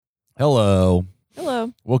Hello.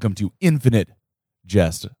 Hello. Welcome to Infinite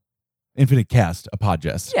Cast, a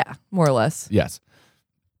podjest. Yeah, more or less. Yes.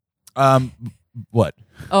 What?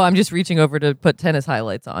 Oh, I'm just reaching over to put tennis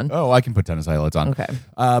highlights on. Oh, I can put tennis highlights on. Okay.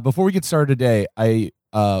 Before we get started today, I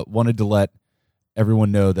wanted to let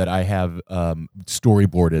everyone know that I have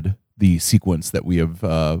storyboarded the sequence that we have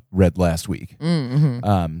read last week.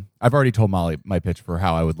 Mm-hmm. I've already told Molly my pitch for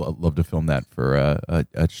how I would love to film that for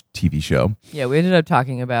a TV show. Yeah, we ended up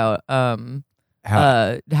talking about how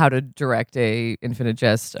to direct a Infinite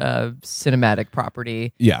Jest cinematic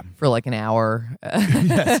property. Yeah. For like an hour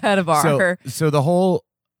Yes. out of our. So the whole.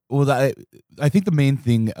 Well, I think the main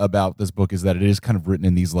thing about this book is that it is kind of written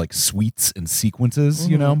in these like suites and sequences,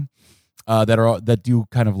 you know, that do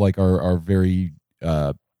kind of like are very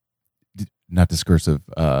not discursive,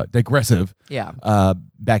 digressive. Yeah.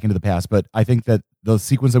 Back into the past, but I think that the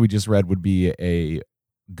sequence that we just read would be a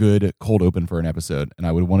good cold open for an episode, and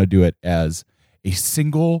I would want to do it as a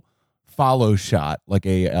single follow shot, like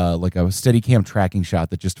a Steadicam tracking shot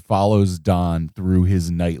that just follows Don through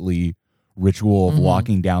his nightly ritual of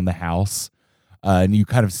walking down the house, and you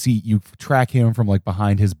kind of you track him from like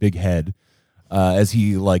behind his big head as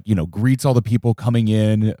he greets all the people coming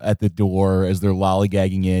in at the door as they're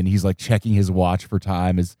lollygagging in. He's like checking his watch for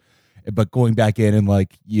time, but going back in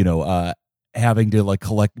and having to like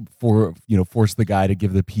force the guy to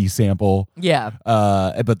give the pee sample. Yeah.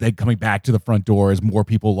 But then coming back to the front door as more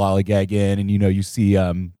people lollygag in, and you see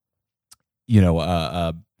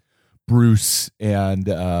Bruce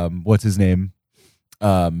and what's his name?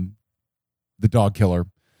 The dog killer.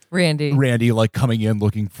 Randy like coming in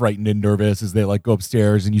looking frightened and nervous as they like go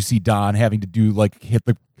upstairs, and you see Don having to do like hit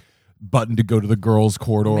the button to go to the girls'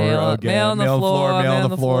 corridor again. Mail on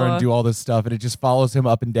the floor, and do all this stuff, and it just follows him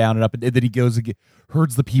up and down and up, and then he goes and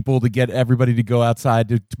herds the people to get everybody to go outside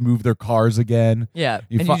to move their cars again. Yeah,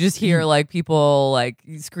 you just hear like people like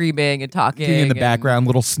screaming and talking in the background,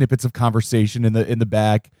 little snippets of conversation in the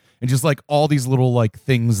back, and just like all these little like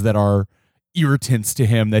things that are irritants to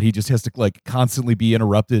him that he just has to like constantly be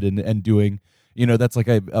interrupted and doing. That's like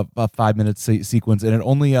a 5-minute sequence, and it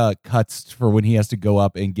only cuts for when he has to go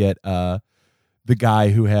up and get the guy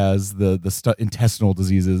who has the intestinal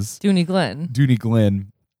diseases. Dooney Glenn.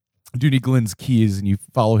 Dooney Glenn's keys, and you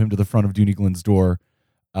follow him to the front of Dooney Glenn's door,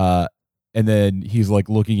 and then he's like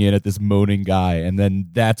looking in at this moaning guy, and then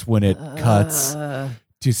that's when it cuts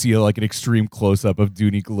to see like an extreme close up of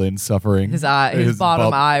Dooney Glenn suffering. His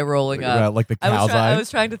bottom eye rolling up. Like the cow's eye. I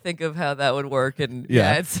was trying to think of how that would work, and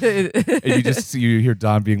and you hear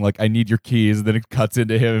Don being like, "I need your keys," and then it cuts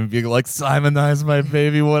into him and being like, "Simonize my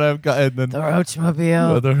baby, what I've got," and then the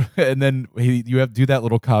Roachmobile. And then you have to do that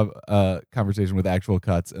little conversation with actual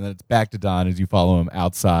cuts, and then it's back to Don as you follow him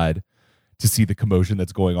outside to see the commotion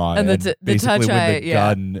that's going on, and basically when the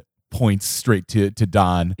gun points straight to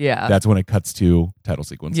Don. Yeah, that's when it cuts to title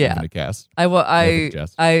sequence. Yeah, Infinite Cast. I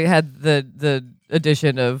had the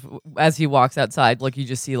addition of as he walks outside, like you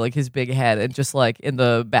just see like his big head, and just like in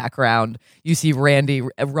the background you see Randy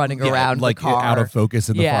running around like the car, out of focus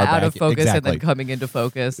in the far back. Out of focus, exactly. And then coming into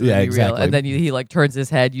focus. Exactly. And then he like turns his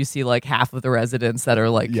head. You see like half of the residents that are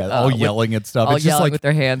like all yelling at stuff. All it's yelling just like, with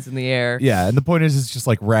their hands in the air. Yeah, and the point is, it's just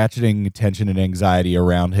like ratcheting tension and anxiety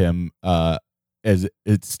around him. As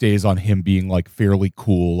it stays on him being like fairly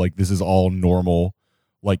cool, like this is all normal,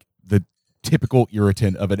 like the typical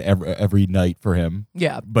irritant of an every night for him.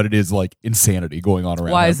 Yeah, but it is like insanity going on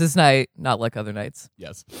around. Why him. is this night not like other nights?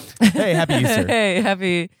 Yes. Hey, happy Easter. Hey,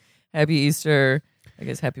 happy Easter. I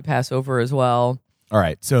guess happy Passover as well. All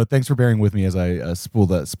right, so thanks for bearing with me as I spool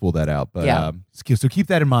that out. But so keep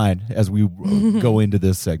that in mind as we go into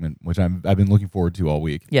this segment, which I've been looking forward to all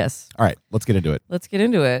week. Yes. All right, let's get into it.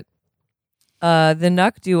 The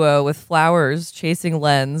Nuck duo with Flowers chasing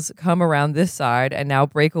Lens come around this side and now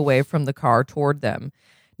break away from the car toward them.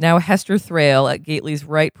 Now Hester Thrale at Gately's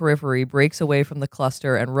right periphery breaks away from the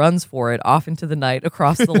cluster and runs for it off into the night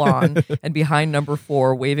across the lawn and behind number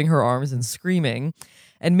 4, waving her arms and screaming.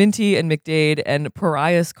 And Minty and McDade and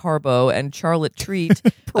Parias Carbo and Charlotte Treat.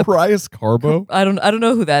 Parias Carbo? I don't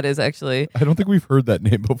know who that is, actually. I don't think we've heard that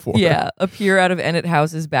name before. Yeah, appear out of Ennett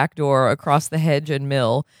House's back door across the hedge and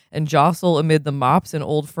mill and jostle amid the mops and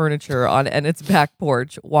old furniture on Ennett's back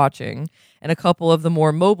porch, watching. And a couple of the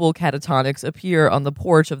more mobile catatonics appear on the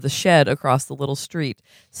porch of the shed across the little street,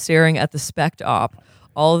 staring at the spect op.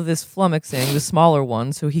 All of this flummoxing the smaller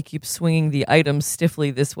one, so he keeps swinging the items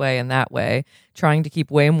stiffly this way and that way, trying to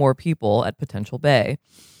keep way more people at Potential Bay.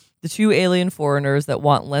 The 2 alien foreigners that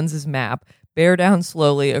want Lens's map bear down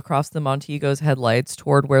slowly across the Montego's headlights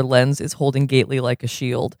toward where Lens is holding Gately like a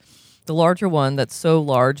shield. The larger one, that's so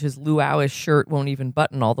large his luauish shirt won't even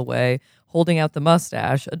button all the way, holding out the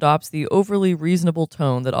mustache, adopts the overly reasonable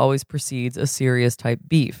tone that always precedes a serious type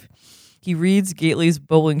beef. He reads Gately's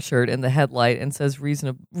bowling shirt in the headlight and says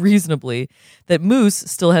reasonably that Moose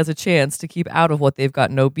still has a chance to keep out of what they've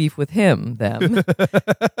got no beef with them.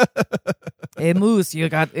 Hey, Moose, you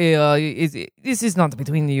got this is not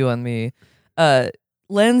between you and me.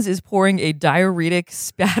 Lenz is pouring a diuretic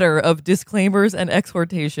spatter of disclaimers and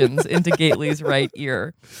exhortations into Gately's right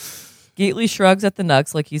ear. Gately shrugs at the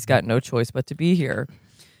Nux like he's got no choice but to be here.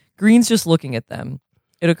 Green's just looking at them.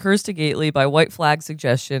 It occurs to Gately by White Flag's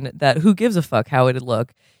suggestion that who gives a fuck how it'd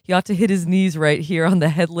look. He ought to hit his knees right here on the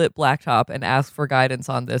headlit blacktop and ask for guidance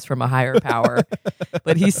on this from a higher power.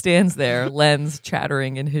 But he stands there, Lenz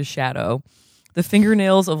chattering in his shadow. The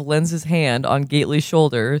fingernails of Lenz's hand on Gately's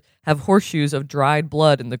shoulder have horseshoes of dried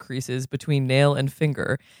blood in the creases between nail and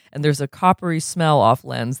finger, and there's a coppery smell off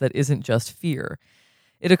Lenz that isn't just fear.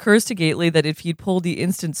 It occurs to Gately that if he'd pulled the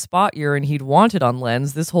instant spot urine he'd wanted on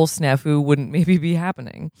Lenz, this whole snafu wouldn't maybe be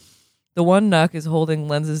happening. The one Nuck is holding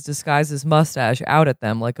Lenz's disguise's mustache out at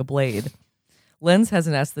them like a blade. Lenz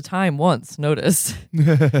hasn't asked the time once, notice.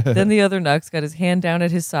 Then the other Nuck's got his hand down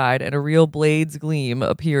at his side, and a real blade's gleam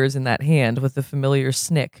appears in that hand with the familiar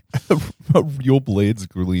snick. A real blade's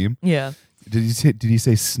gleam? Yeah. Did he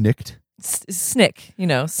say snicked? Snick,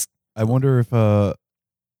 I wonder if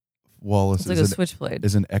Wallace it's like a switchblade.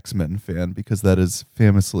 is an X-Men fan, because that is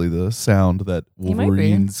famously the sound that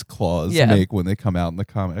Wolverine's claws make when they come out in the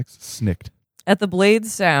comics. Snicked. At the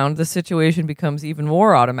blade's sound, the situation becomes even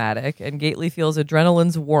more automatic, and Gately feels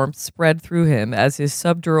adrenaline's warmth spread through him as his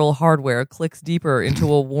subdural hardware clicks deeper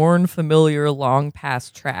into a worn, familiar,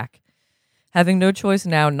 long-past track. Having no choice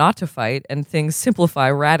now not to fight, and things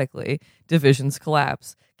simplify radically, divisions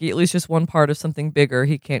collapse. Gately's just one part of something bigger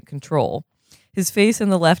he can't control. His face in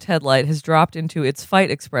the left headlight has dropped into its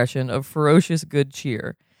fight expression of ferocious good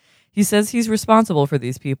cheer. He says he's responsible for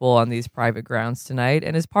these people on these private grounds tonight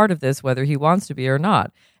and is part of this whether he wants to be or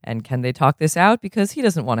not. And can they talk this out because he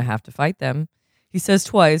doesn't want to have to fight them? He says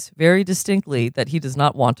twice, very distinctly, that he does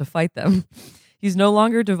not want to fight them. He's no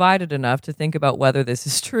longer divided enough to think about whether this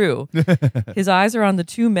is true. His eyes are on the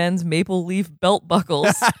two men's maple leaf belt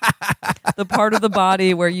buckles, the part of the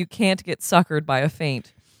body where you can't get suckered by a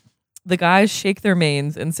feint. The guys shake their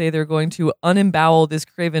manes and say they're going to unembowel this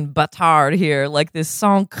craven bâtard here, like this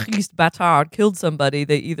Saint-Christ bâtard killed somebody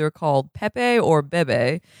they either called Pepe or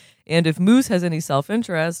Bebe. And if Moose has any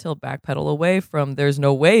self-interest, he'll backpedal away from there's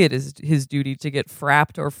no way it is his duty to get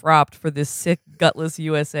frapped or fropped for this sick, gutless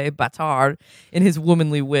USA bâtard in his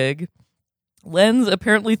womanly wig. Lenz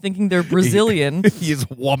apparently thinking they're Brazilian. His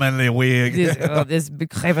womanly wig. This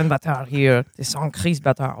craven bâtard here, this Saint-Christ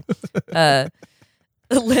bâtard.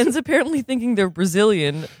 Lenz, apparently thinking they're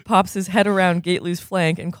Brazilian, pops his head around Gately's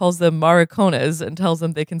flank and calls them maricones and tells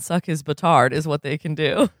them they can suck his batard is what they can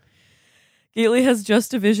do. Gately has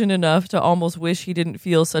just division enough to almost wish he didn't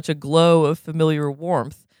feel such a glow of familiar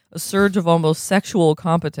warmth, a surge of almost sexual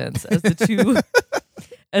competence as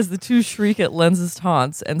the two shriek at Lenz's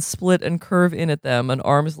taunts and split and curve in at them an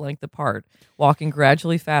arm's length apart, walking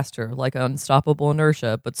gradually faster like unstoppable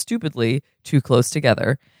inertia, but stupidly too close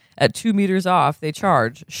together. At 2 meters off, they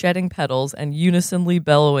charge, shedding pedals and unisonly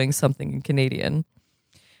bellowing something in Canadian.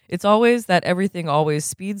 It's always that everything always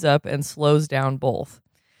speeds up and slows down both.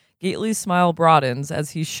 Gately's smile broadens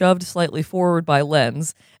as he's shoved slightly forward by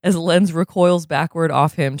Lenz, as Lenz recoils backward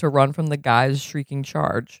off him to run from the guy's shrieking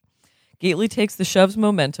charge. Gately takes the shove's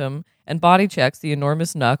momentum and body checks the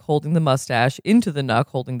enormous Nuck holding the mustache into the Nuck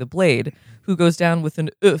holding the blade, who goes down with an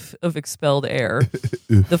oof of expelled air.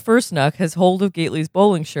 The first Nuck has hold of Gately's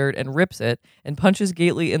bowling shirt and rips it, and punches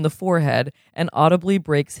Gately in the forehead and audibly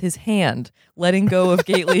breaks his hand, letting go of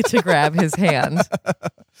Gately to grab his hand.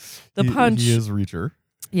 The punch... He is Reacher.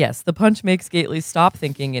 Yes, the punch makes Gately stop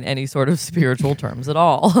thinking in any sort of spiritual terms at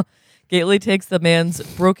all. Gately takes the man's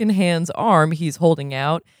broken hand's arm he's holding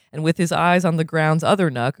out, and with his eyes on the ground's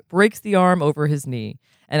other Nuck, breaks the arm over his knee.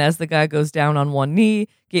 And as the guy goes down on one knee,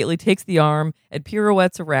 Gately takes the arm and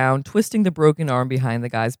pirouettes around, twisting the broken arm behind the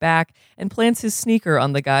guy's back, and plants his sneaker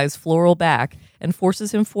on the guy's floral back and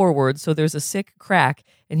forces him forward so there's a sick crack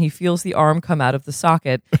and he feels the arm come out of the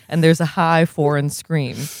socket and there's a high foreign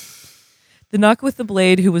scream. The Nuck with the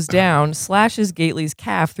blade who was down slashes Gately's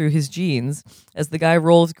calf through his jeans as the guy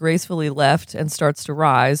rolls gracefully left and starts to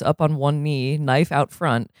rise up on one knee, knife out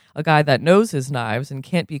front, a guy that knows his knives and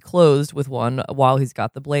can't be closed with one while he's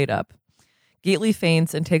got the blade up. Gately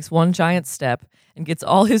feints and takes one giant step and gets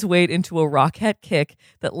all his weight into a rocket kick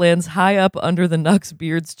that lands high up under the Nux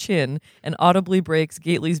beard's chin and audibly breaks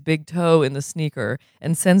Gately's big toe in the sneaker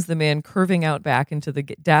and sends the man curving out back into the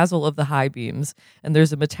dazzle of the high beams. And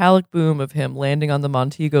there's a metallic boom of him landing on the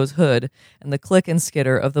Montego's hood and the click and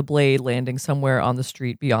skitter of the blade landing somewhere on the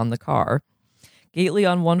street beyond the car. Gately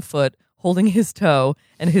on one foot, holding his toe,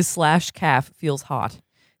 and his slashed calf feels hot.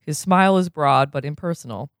 His smile is broad but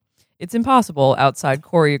impersonal. It's impossible outside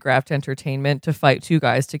choreographed entertainment to fight two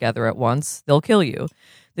guys together at once. They'll kill you.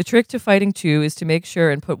 The trick to fighting two is to make sure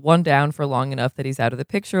and put one down for long enough that he's out of the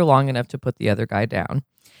picture, long enough to put the other guy down.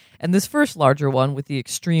 And this first larger one with the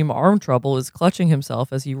extreme arm trouble is clutching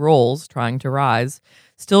himself as he rolls, trying to rise,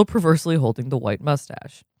 still perversely holding the white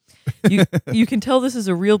mustache. You can tell this is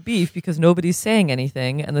a real beef because nobody's saying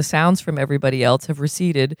anything, and the sounds from everybody else have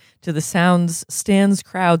receded to the sounds Stan's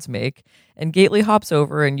crowds make, and Gately hops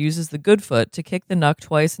over and uses the good foot to kick the Nuck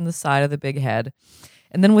twice in the side of the big head,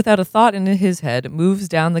 and then without a thought in his head, moves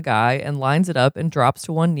down the guy and lines it up and drops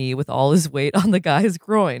to one knee with all his weight on the guy's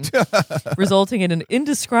groin, resulting in an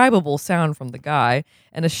indescribable sound from the guy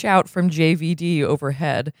and a shout from JVD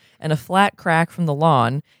overhead and a flat crack from the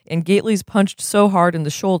lawn, and Gately's punched so hard in the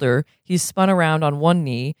shoulder, he's spun around on one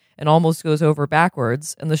knee and almost goes over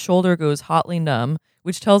backwards, and the shoulder goes hotly numb,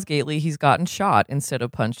 which tells Gately he's gotten shot instead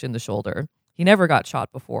of punched in the shoulder. He never got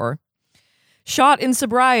shot before. Shot in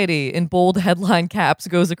sobriety in bold headline caps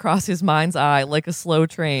goes across his mind's eye like a slow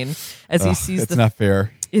train as he sees not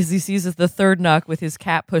fair. As he sees the third Nuck with his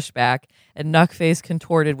cap pushed back and Nuck face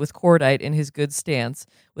contorted with cordite in his good stance,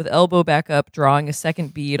 with elbow back up drawing a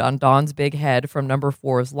second bead on Don's big head from number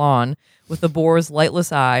 4's lawn, with the boar's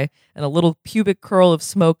lightless eye and a little pubic curl of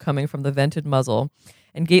smoke coming from the vented muzzle.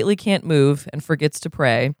 And Gately can't move and forgets to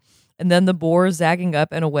pray. And then the boar zagging up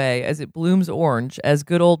and away as it blooms orange, as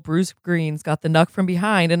good old Bruce Green's got the Nuck from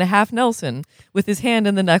behind in a half Nelson, with his hand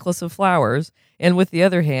in the necklace of flowers, and with the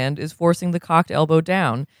other hand is forcing the cocked elbow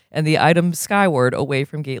down and the item skyward away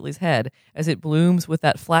from Gately's head, as it blooms with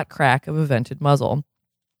that flat crack of a vented muzzle.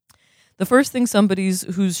 The first thing somebody's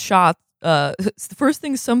who's shot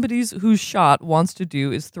wants to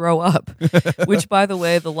do is throw up, which, by the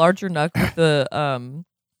way, the larger Nuck with the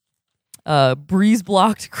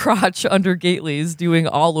breeze-blocked crotch under Gately's doing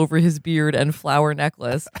all over his beard and flower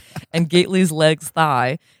necklace, and Gately's leg's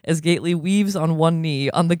thigh, as Gately weaves on one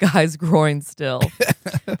knee on the guy's groin still.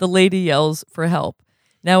 The lady yells for help.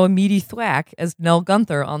 Now a meaty thwack as Nell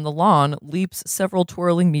Gunther on the lawn leaps several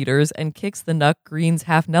twirling meters and kicks the Nuck Green's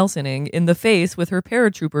half-Nelsoning in the face with her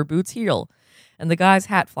paratrooper boot's heel. And the guy's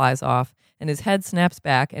hat flies off, and his head snaps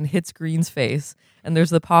back and hits Green's face, and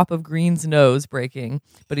there's the pop of Green's nose breaking,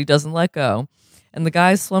 but he doesn't let go. And the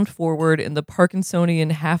guy's slumped forward in the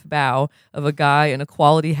Parkinsonian half bow of a guy in a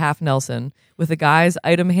quality half Nelson, with the guy's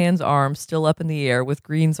item hand's arm still up in the air with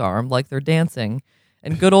Green's arm like they're dancing.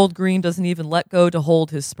 And good old Green doesn't even let go to hold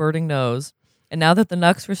his spurting nose. And now that the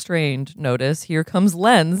Nuck's restrained, notice, here comes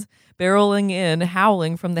Lenz, barreling in,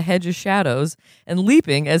 howling from the hedge's shadows, and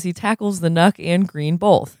leaping as he tackles the Nuck and Green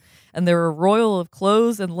both. And there are a royal of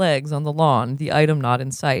clothes and legs on the lawn, the item not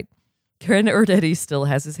in sight. Karen Erdedy still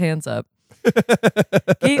has his hands up.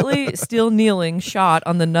 Gately, still kneeling, shot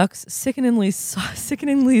on the Nuck's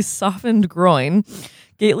sickeningly softened groin.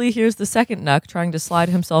 Gately hears the second Nuck trying to slide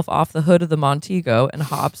himself off the hood of the Montego and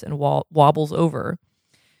hops and wobbles over.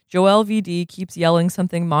 Joelle VD keeps yelling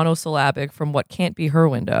something monosyllabic from what can't be her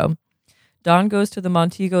window. Don goes to the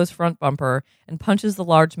Montego's front bumper and punches the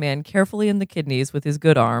large man carefully in the kidneys with his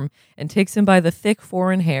good arm and takes him by the thick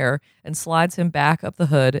foreign hair and slides him back up the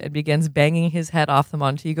hood and begins banging his head off the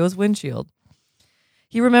Montego's windshield.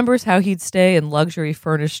 He remembers how he'd stay in luxury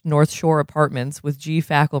furnished North Shore apartments with G.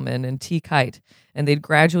 Fackelman and T. Kite, and they'd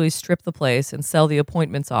gradually strip the place and sell the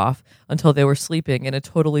appointments off until they were sleeping in a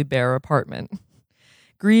totally bare apartment.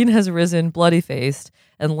 Green has risen, bloody-faced,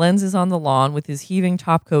 and Lenz is on the lawn with his heaving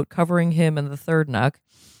topcoat covering him and the third Nuck,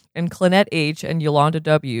 and Clynette H. and Yolanda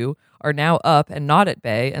W. are now up and not at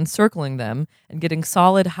bay and circling them and getting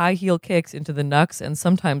solid high-heel kicks into the Nuck's and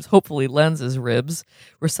sometimes hopefully Lenz's ribs,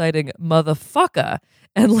 reciting "motherfucker"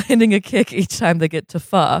 and landing a kick each time they get to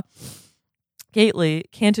 "fuh." Gately,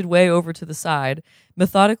 canted way over to the side,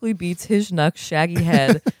 methodically beats his Nuck's shaggy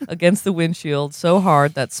head against the windshield so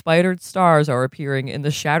hard that spidered stars are appearing in the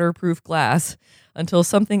shatterproof glass until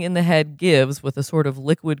something in the head gives with a sort of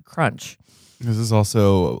liquid crunch. This is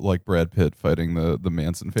also like Brad Pitt fighting the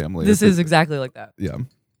Manson family. This is exactly like that. Yeah.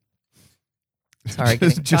 Sorry,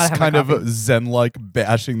 just kind of zen-like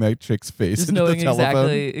bashing that chick's face just into knowing the telephone.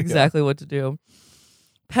 exactly what to do.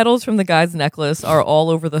 Petals from the guy's necklace are all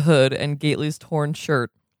over the hood and Gately's torn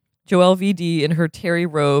shirt. Joelle VD, in her terry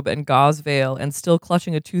robe and gauze veil and still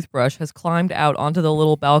clutching a toothbrush, has climbed out onto the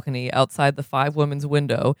little balcony outside the 5-women's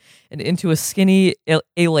window and into a skinny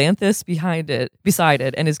ailanthus beside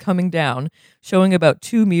it, and is coming down, showing about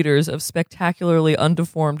 2 meters of spectacularly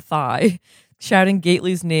undeformed thigh, shouting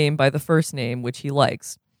Gately's name by the first name, which he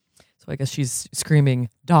likes. So I guess she's screaming,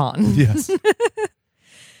 Dawn. Yes.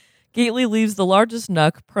 Gately leaves the largest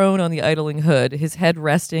Nuck prone on the idling hood, his head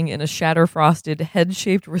resting in a shatter-frosted,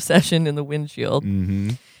 head-shaped recession in the windshield.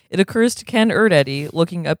 Mm-hmm. It occurs to Ken Erdedy,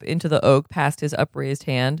 looking up into the oak past his upraised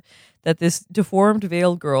hand, that this deformed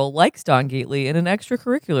veiled girl likes Don Gately in an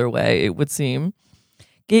extracurricular way, it would seem.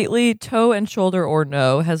 Gately, toe and shoulder or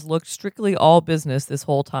no, has looked strictly all business this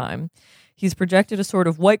whole time. He's projected a sort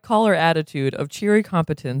of white-collar attitude of cheery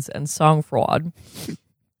competence and sang-froid.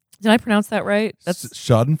 Did I pronounce that right? That's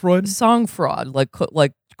Schadenfreude? sang-froid,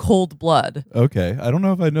 like cold blood. Okay. I don't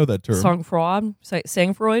know if I know that term. Sang-froid?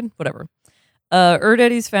 Sang-froid? Whatever.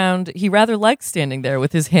 Erdedy's found he rather likes standing there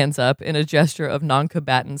with his hands up in a gesture of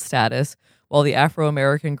non-combatant status while the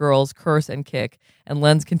Afro-American girls curse and kick, and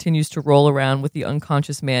Lenz continues to roll around with the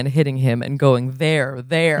unconscious man hitting him and going,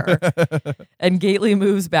 there. And Gately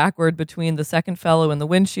moves backward between the second fellow in the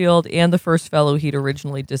windshield and the first fellow he'd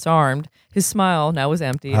originally disarmed. His smile now is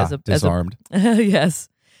empty. Disarmed. Yes.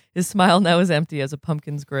 His smile now is empty as a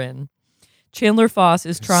pumpkin's grin. Chandler Foss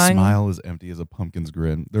is trying... Smile is empty as a pumpkin's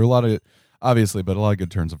grin. There are a lot of, obviously, but a lot of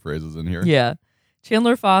good turns of phrases in here. Yeah.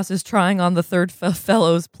 Chandler Foss is trying on the third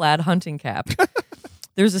fellow's plaid hunting cap.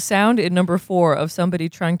 There's a sound in number 4 of somebody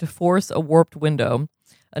trying to force a warped window.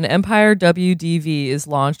 An Empire WDV is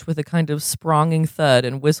launched with a kind of spronging thud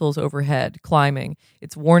and whistles overhead, climbing,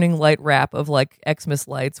 its warning light wrap of like Xmas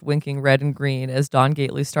lights winking red and green as Don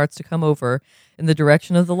Gately starts to come over in the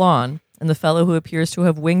direction of the lawn, and the fellow who appears to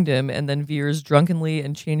have winged him and then veers drunkenly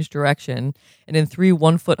and changed direction, and in 3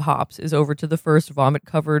 one-foot hops is over to the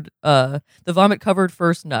vomit-covered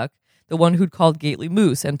first Nuck, the one who'd called Gately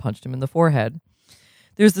Moose and punched him in the forehead.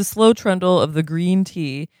 There's the slow trundle of the green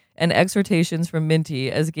tea and exhortations from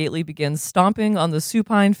Minty as Gately begins stomping on the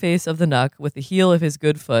supine face of the Nuck with the heel of his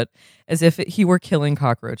good foot as if he were killing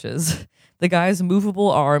cockroaches. The guy's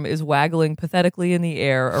movable arm is waggling pathetically in the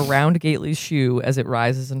air around Gately's shoe as it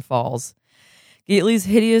rises and falls. Gately's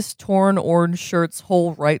hideous torn orange shirt's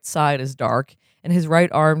whole right side is dark, and his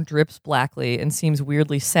right arm drips blackly and seems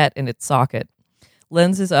weirdly set in its socket.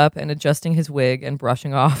 Lenz is up and adjusting his wig and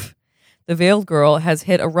brushing off. The veiled girl has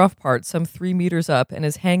hit a rough part some 3 meters up and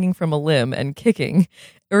is hanging from a limb and kicking,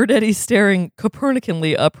 Erdedy staring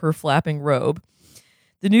Copernicanly up her flapping robe.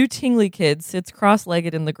 The new Tingley kid sits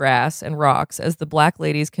cross-legged in the grass and rocks as the black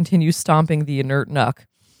ladies continue stomping the inert Nuck.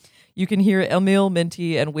 You can hear Emil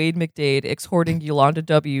Minty and Wade McDade exhorting Yolanda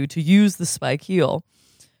W. to use the spike heel.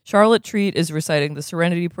 Charlotte Treat is reciting the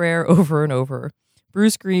Serenity Prayer over and over.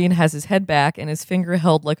 Bruce Green has his head back and his finger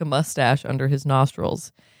held like a mustache under his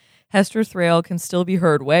nostrils. Hester Thrale can still be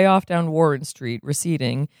heard way off down Warren Street,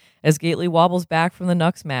 receding, as Gately wobbles back from the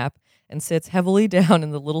Nuck's map and sits heavily down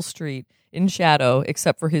in the little street, in shadow,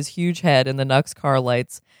 except for his huge head in the Nuck's car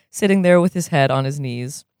lights, sitting there with his head on his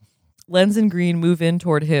knees. Lenz and Green move in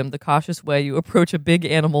toward him the cautious way you approach a big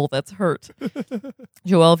animal that's hurt.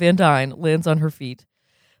 Joelle Van Dyne lands on her feet.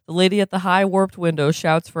 The lady at the high warped window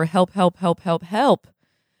shouts for help, help, help, help, help.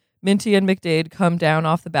 Minty and McDade come down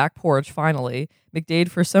off the back porch finally,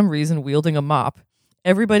 McDade for some reason wielding a mop.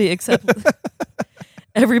 Everybody except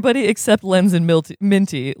Lenz and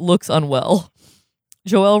Minty looks unwell.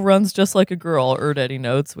 Joelle runs just like a girl, Erdedy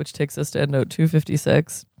notes, which takes us to endnote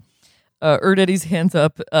 256. Erdedy's hands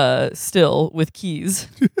up still with keys.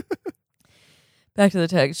 Back to the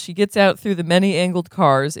text. She gets out through the many angled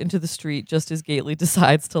cars into the street just as Gately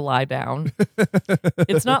decides to lie down.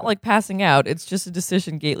 It's not like passing out. It's just a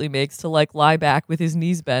decision Gately makes to lie back with his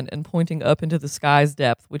knees bent and pointing up into the sky's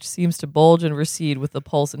depth, which seems to bulge and recede with the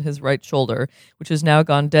pulse in his right shoulder, which has now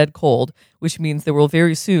gone dead cold, which means there will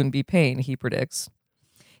very soon be pain, he predicts.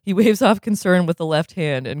 He waves off concern with the left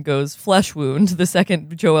hand and goes, flesh wound, the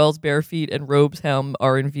second Joelle's bare feet and robe's hem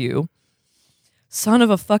are in view. Son of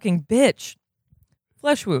a fucking bitch.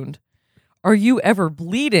 Flesh wound. Are you ever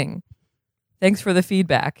bleeding? Thanks for the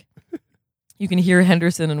feedback. You can hear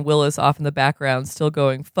Henderson and Willis off in the background still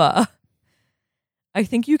going, fuh. I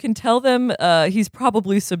think you can tell them he's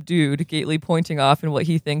probably subdued, Gately pointing off in what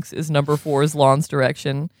he thinks is number 4's lawn's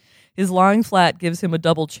direction. His lying flat gives him a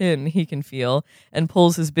double chin he can feel and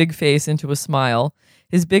pulls his big face into a smile.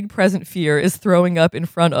 His big present fear is throwing up in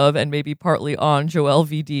front of and maybe partly on Joelle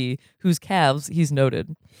VD, whose calves he's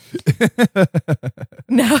noted.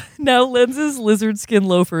 Now Lenz's lizard skin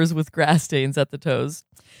loafers with grass stains at the toes.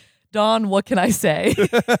 Dawn, what can I say?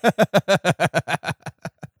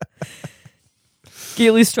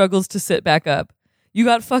 Gately struggles to sit back up. You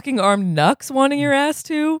got fucking armed knucks wanting your ass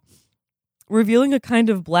too? Revealing a kind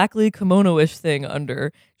of blackly kimono-ish thing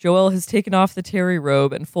under, Joelle has taken off the terry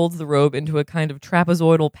robe and folds the robe into a kind of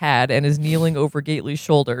trapezoidal pad and is kneeling over Gately's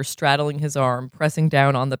shoulder, straddling his arm, pressing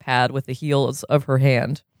down on the pad with the heels of her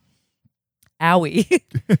hand. Owie.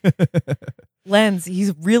 Lens,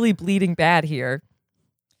 he's really bleeding bad here.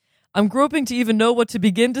 I'm groping to even know what to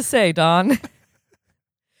begin to say, Don.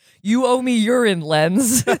 You owe me urine,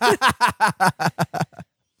 Lens.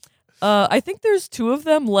 I think there's two of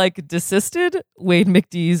them, like, desisted. Wade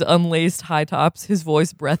McDee's unlaced high tops, his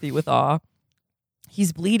voice breathy with awe.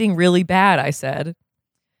 He's bleeding really bad, I said.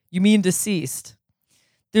 You mean deceased?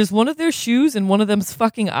 There's one of their shoes and one of them's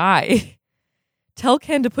fucking eye. Tell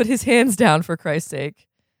Ken to put his hands down, for Christ's sake.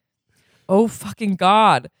 Oh, fucking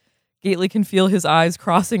God. Gately can feel his eyes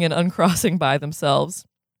crossing and uncrossing by themselves.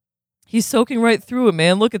 He's soaking right through it,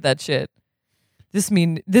 man. Look at that shit. This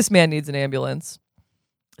man needs an ambulance.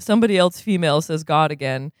 Somebody else female says God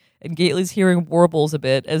again, and Gately's hearing warbles a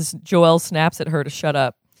bit as Joelle snaps at her to shut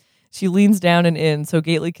up. She leans down and in so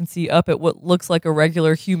Gately can see up at what looks like a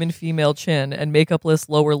regular human female chin and makeupless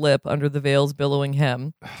lower lip under the veil's billowing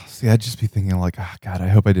hem. See, I'd just be thinking like, oh, God, I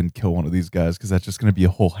hope I didn't kill one of these guys because that's just going to be a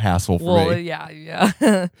whole hassle for me.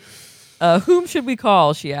 Yeah. Whom should we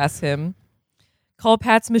call? She asks him. Call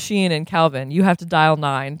Pat's machine and Calvin. You have to dial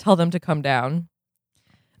 9. Tell them to come down.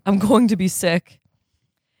 I'm going to be sick.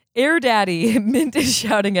 Air Daddy, Minty is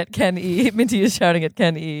shouting at Ken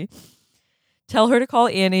E. Tell her to call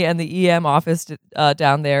Annie and the EM office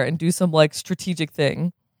down there and do some, like, strategic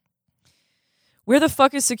thing. Where the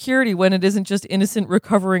fuck is security when it isn't just innocent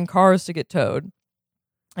recovering cars to get towed?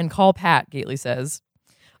 And call Pat, Gately says.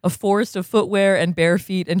 A forest of footwear and bare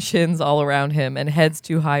feet and shins all around him and heads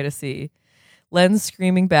too high to see. Len's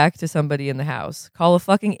screaming back to somebody in the house. Call a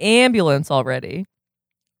fucking ambulance already.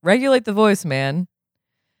 Regulate the voice, man.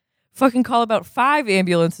 Fucking call about 5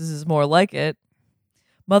 ambulances is more like it.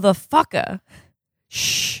 Motherfucker.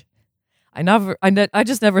 Shh. I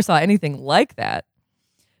just never saw anything like that.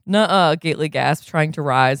 Nuh-uh, Gately gasped, trying to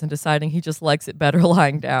rise and deciding he just likes it better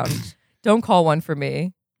lying down. Don't call one for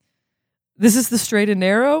me. This is the straight and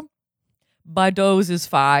narrow? Baido's is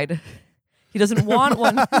fide. He doesn't want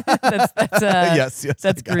one. Yes,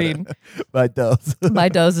 that's green.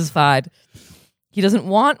 Baido's is fide. He doesn't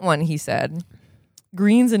want one, he said.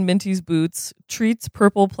 Greens and Minty's boots, Treats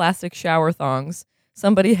purple plastic shower thongs.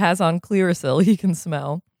 Somebody has on Clearasil he can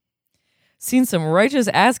smell. Seen some righteous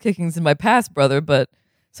ass kickings in my past, brother, but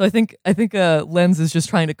so I think Lens is just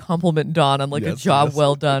trying to compliment Dawn on like a job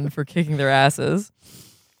well done for kicking their asses.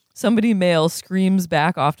 Somebody male screams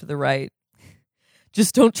back off to the right.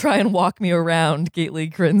 Just don't try and walk me around, Gately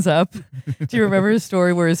grins up. Do you remember his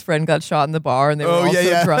story where his friend got shot in the bar and they were all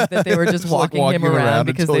so drunk that they were just walking him around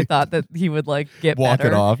because they thought that he would like get walk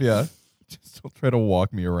better. It off, yeah. Just don't try to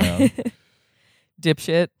walk me around.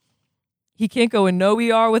 Dipshit. He can't go in no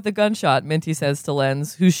ER with a gunshot, Minty says to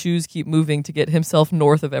Lens, whose shoes keep moving to get himself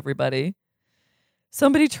north of everybody.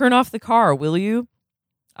 Somebody turn off the car, will you?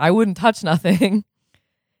 I wouldn't touch nothing.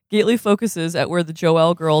 Gately focuses at where the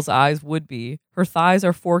Joelle girl's eyes would be. Her thighs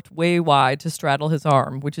are forked way wide to straddle his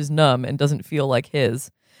arm, which is numb and doesn't feel like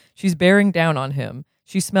his. She's bearing down on him.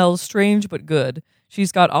 She smells strange but good.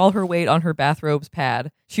 She's got all her weight on her bathrobe's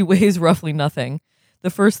pad. She weighs roughly nothing. The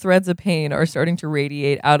first threads of pain are starting to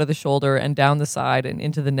radiate out of the shoulder and down the side and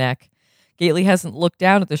into the neck. Gately hasn't looked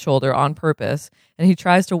down at the shoulder on purpose, and he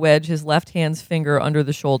tries to wedge his left hand's finger under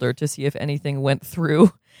the shoulder to see if anything went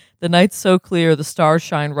through. The night's so clear, the stars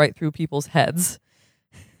shine right through people's heads.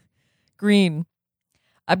 Green.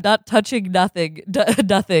 I'm not touching nothing.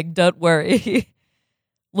 Nothing, don't worry.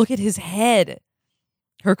 Look at his head.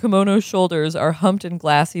 Her kimono shoulders are humped and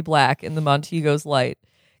glassy black in the Montego's light.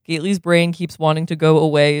 Gately's brain keeps wanting to go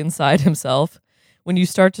away inside himself. When you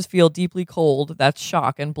start to feel deeply cold, that's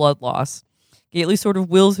shock and blood loss. Gately sort of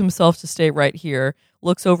wills himself to stay right here,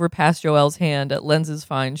 looks over past Joelle's hand at Lens's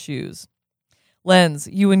fine shoes. Lens,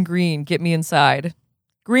 you and Green, get me inside.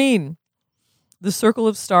 Green! The circle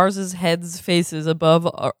of stars' heads' faces above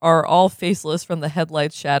are all faceless from the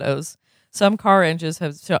headlights' shadows. Some car engines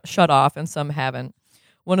have shut off and some haven't.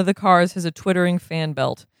 One of the cars has a twittering fan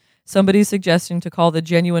belt. Somebody's suggesting to call the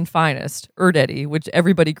genuine finest, Erdeddy, which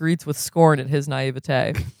everybody greets with scorn at his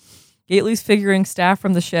naivete. Gately's figuring staff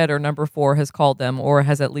from the shed or number 4 has called them or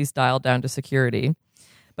has at least dialed down to security.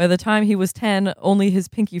 By the time he was 10, only his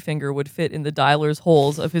pinky finger would fit in the dialer's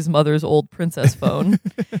holes of his mother's old princess phone.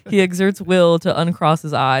 He exerts will to uncross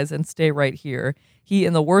his eyes and stay right here. He,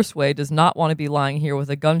 in the worst way, does not want to be lying here with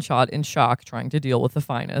a gunshot in shock trying to deal with the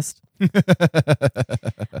finest.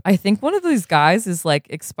 I think one of these guys is like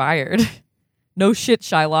expired. No shit,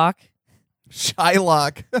 Shylock.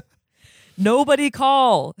 Shylock. Nobody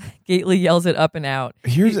call. Gately yells it up and out.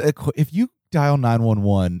 Here's if you dial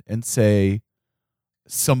 911 and say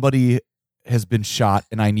somebody has been shot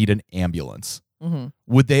and I need an ambulance,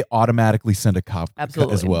 would they automatically send a cop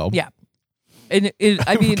Absolutely. as well? Yeah. And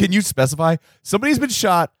I mean, can you specify somebody's been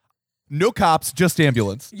shot? No cops, just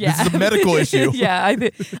ambulance. Yeah. This is a medical issue. Yeah,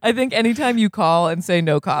 I think anytime you call and say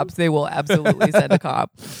no cops, they will absolutely send a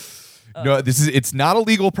cop. No, it's not a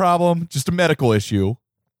legal problem, just a medical issue.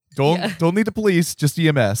 Don't need the police, just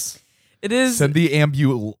EMS. It is. Send the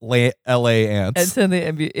LA ants. And send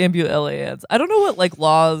the LA ants. I don't know what like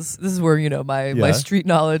laws. This is where my street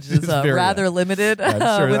knowledge is rather limited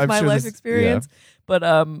with my life experience. Yeah. But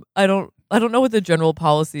I don't know what the general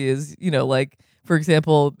policy is. Like for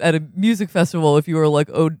example, at a music festival, if you were like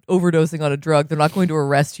overdosing on a drug, they're not going to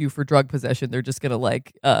arrest you for drug possession. They're just gonna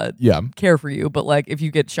care for you. But like if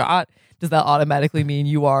you get shot, does that automatically mean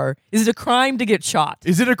you are? Is it a crime to get shot?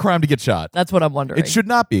 Is it a crime to get shot? That's what I'm wondering. It should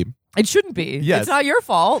not be. It shouldn't be. Yes. It's not your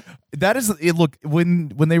fault. That is it. Look, when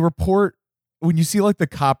they report, when you see like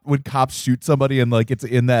when cops shoot somebody and like it's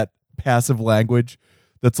in that passive language,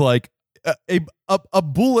 that's like a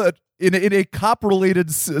bullet in a cop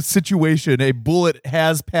related situation. A bullet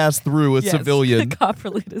has passed through a civilian. Cop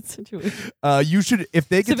related situation. You should, if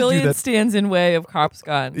they get civilian to do that, stands in way of cop's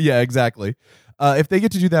gun. Yeah, exactly. If they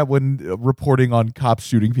get to do that when reporting on cops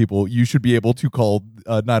shooting people, you should be able to call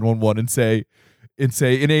 911 and say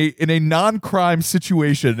in a non-crime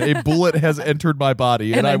situation, a bullet has entered my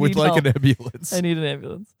body and I would like an ambulance. I need an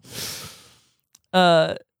ambulance.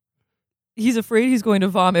 He's afraid he's going to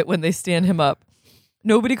vomit when they stand him up.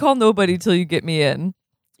 Nobody call nobody till you get me in.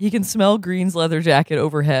 He can smell Green's leather jacket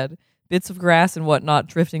overhead, bits of grass and whatnot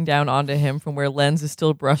drifting down onto him from where Lenz is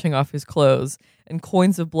still brushing off his clothes, and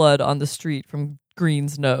coins of blood on the street from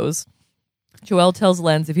Green's nose. Joelle tells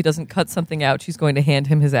Lenz if he doesn't cut something out, she's going to hand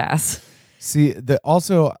him his ass. See,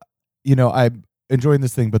 I'm enjoying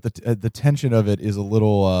this thing, but the tension of it is a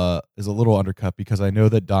little undercut because I know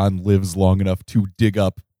that Don lives long enough to dig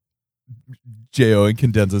up Jo and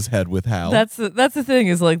Cadenza's head with Hal. That's the thing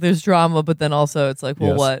is like there's drama, but then also it's like,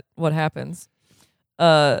 well, yes. what happens?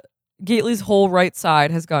 Gately's whole right side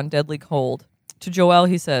has gone deadly cold. To Joelle,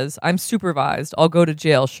 he says, "I'm supervised. I'll go to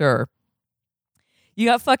jail, sure." You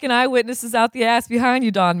got fucking eyewitnesses out the ass behind you,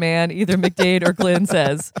 Don man. Either McDade or Glenn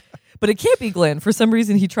says. But it can't be Glenn. For some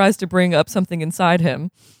reason, he tries to bring up something inside him.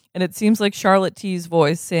 And it seems like Charlotte T's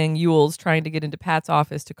voice saying Ewell's trying to get into Pat's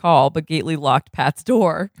office to call, but Gately locked Pat's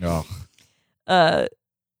door. Oh.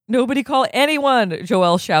 Nobody call anyone,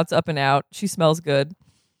 Joelle shouts up and out. She smells good.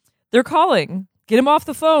 They're calling. Get him off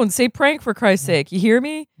the phone. Say prank for Christ's sake. You hear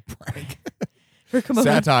me? Prank. Her kimono,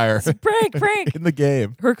 satire. Prank. In the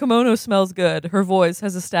game. Her kimono smells good. Her voice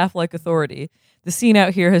has a staff-like authority. The scene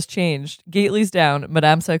out here has changed. Gately's down.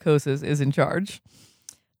 Madame Psychosis is in charge.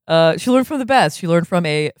 She learned from the best. She learned from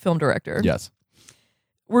a film director. Yes.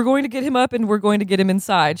 We're going to get him up and we're going to get him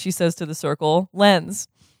inside, she says to the circle. Lenz.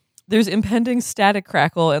 There's impending static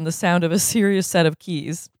crackle and the sound of a serious set of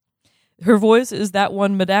keys. Her voice is that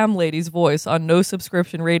one Madame lady's voice on no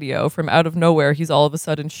subscription radio from out of nowhere. He's all of a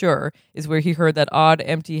sudden sure is where he heard that odd,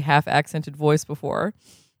 empty, half-accented voice before.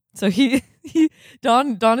 So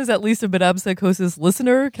Don is at least a Madame Psychosis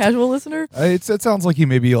listener, casual listener. It sounds like he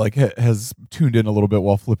maybe like has tuned in a little bit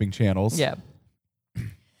while flipping channels. Yeah.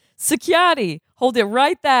 Security, hold it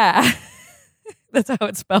right there. That's how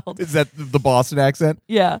it's spelled. Is that the Boston accent?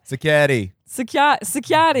 Yeah. Security.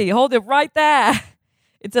 Security, hold it right there.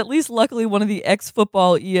 It's at least luckily one of the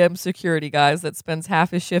ex-football EM security guys that spends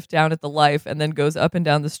half his shift down at the Life and then goes up and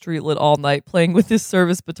down the street lit all night playing with his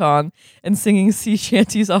service baton and singing sea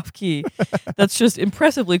shanties off key. That's just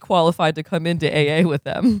impressively qualified to come into AA with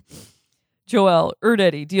them. Joelle,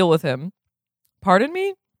 Erdedy, deal with him. Pardon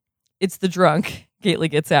me? It's the drunk. Gately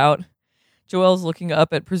gets out. Joelle's looking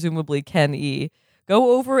up at presumably Ken E.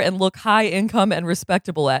 Go over and look high income and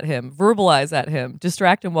respectable at him. Verbalize at him.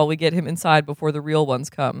 Distract him while we get him inside before the real ones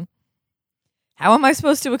come. How am I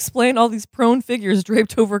supposed to explain all these prone figures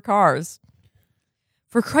draped over cars?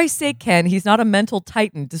 For Christ's sake, Ken, he's not a mental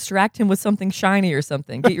titan. Distract him with something shiny or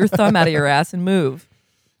something. Get your thumb out of your ass and move.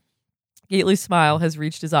 Gately's smile has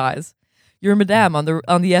reached his eyes. You're Madame on the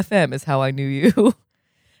FM is how I knew you.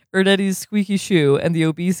 Erdedy's squeaky shoe and the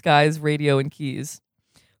obese guy's radio and keys.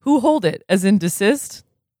 Who hold it? As in desist?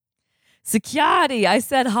 Security, I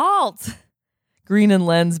said halt. Green and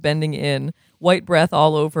Lens bending in, white breath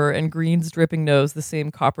all over, and Green's dripping nose the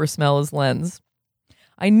same copper smell as Lens.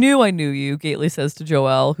 I knew you, Gately says to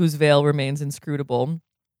Joelle, whose veil remains inscrutable.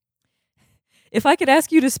 If I could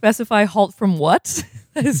ask you to specify halt from what?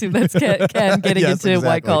 I assume that's Ken getting Yes, into exactly.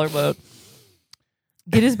 white collar mode.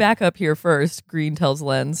 Get his back up here first, Green tells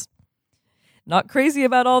Lens. Not crazy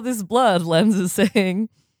about all this blood, Lens is saying.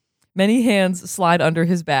 Many hands slide under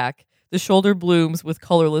his back. The shoulder blooms with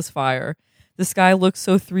colorless fire. The sky looks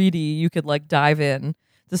so 3D you could dive in.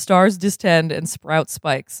 The stars distend and sprout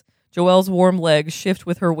spikes. Joelle's warm legs shift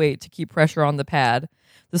with her weight to keep pressure on the pad.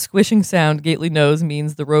 The squishing sound Gately knows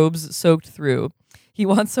means the robe's soaked through. He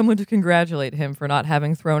wants someone to congratulate him for not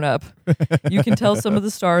having thrown up. You can tell some of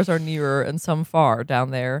the stars are nearer and some far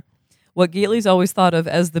down there. What Gately's always thought of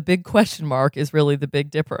as the big question mark is really the Big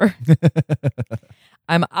Dipper.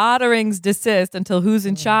 I'm ordering desist until who's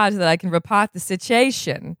in charge that I can report the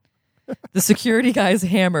situation. The security guy's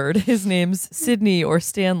hammered. His name's Sydney or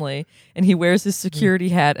Stanley, and he wears his security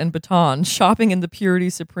hat and baton, shopping in the Purity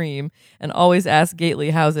Supreme, and always asks Gately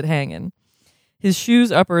how's it hanging. His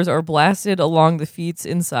shoes uppers are blasted along the feet's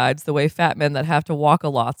insides the way fat men that have to walk a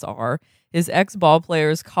lots are. His ex-ball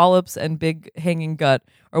players' collops and big hanging gut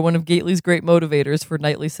are one of Gately's great motivators for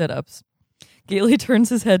nightly sit-ups. Gately turns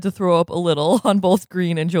his head to throw up a little on both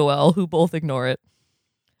Green and Joelle, who both ignore it.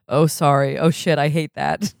 Oh, sorry. Oh, shit, I hate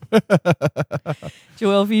that.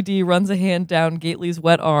 Joelle VD runs a hand down Gately's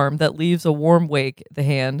wet arm that leaves a warm wake, the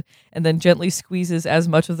hand, and then gently squeezes as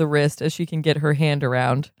much of the wrist as she can get her hand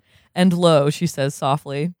around. And lo, she says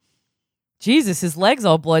softly. Jesus, his leg's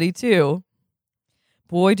all bloody, too.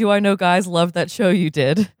 Boy, do I know guys loved that show you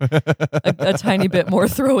did. A tiny bit more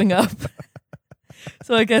throwing up.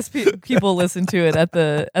 So I guess people listen to it at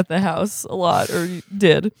the house a lot, or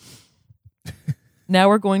did. Now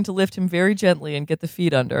we're going to lift him very gently and get the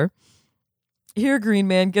feet under. Here, Green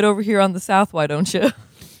Man, get over here on the south, why don't you?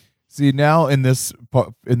 See, now in this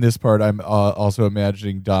part, I'm also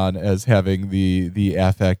imagining Don as having the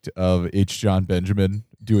affect of H. John Benjamin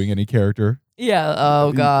doing any character. Yeah.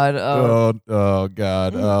 Oh God. Oh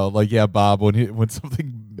God. Bob when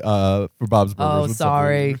something for Bob's Burgers. Oh, when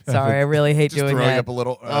sorry. something- Sorry, I really hate just doing throwing that. up a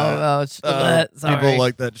little. Sorry. People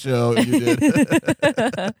like that show. You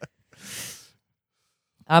did.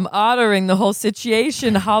 I'm ordering the whole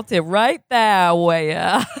situation halted right there,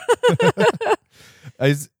 Waya.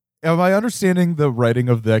 Am I understanding the writing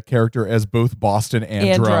of that character as both Boston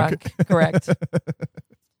and drunk? Correct.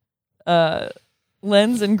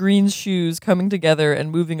 Lens and Green's shoes coming together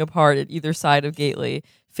and moving apart at either side of Gately.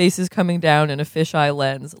 Faces coming down in a fisheye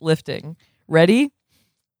lens, lifting. Ready?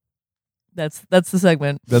 That's the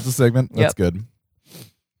segment. That's a segment. That's Yep. good.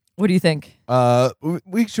 What do you think?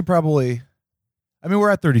 We should probably. I mean,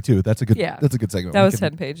 we're at 32. That's a good. Yeah. That's a good segment. That We was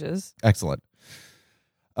can- 10 pages. Excellent.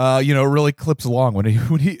 It really clips along when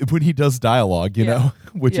he does dialogue, you Yeah. know,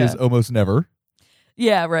 which is Yeah. almost never.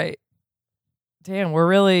 Yeah, right. Damn, we're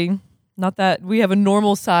really not that. We have a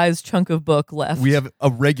normal sized chunk of book left. We have a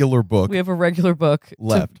regular book. We have a regular book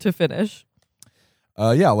Left. to finish.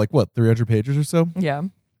 300 pages or so. Yeah.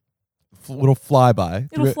 Little flyby.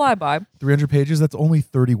 It'll fly by. 300 pages. That's only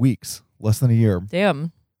 30 weeks, less than a year.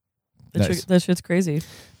 Damn. Nice. That shit's crazy.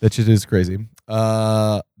 That shit is crazy.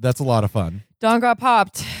 That's a lot of fun. Don got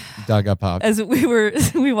popped Dog got popped. as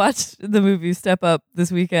we watched the movie Step Up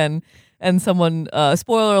this weekend, and someone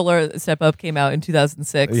spoiler alert, Step Up came out in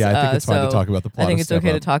 2006. Yeah, I think it's fine to so talk about the plot. I think of it's Step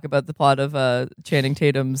okay to Up. talk about the plot of Channing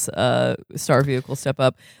Tatum's star vehicle Step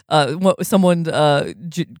Up. Someone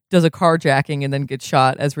does a carjacking and then gets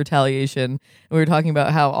shot as retaliation. And we were talking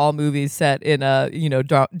about how all movies set in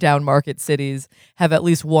down market cities have at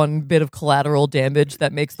least one bit of collateral damage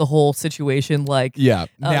that makes the whole situation Yeah.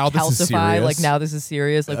 Now this is calcify. serious. Like now this is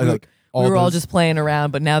serious. Like Like, we were all those- just playing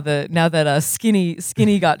around, but now that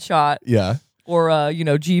Skinny got shot, Yeah. or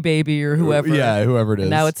G Baby or whoever, Yeah, whoever it is.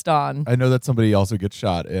 now it's Don. I know that somebody also gets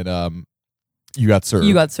shot, and You Got Served.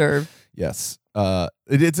 You got served. Yes.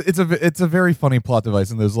 It's a very funny plot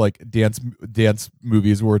device in those like dance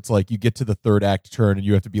movies where it's like you get to the third act turn and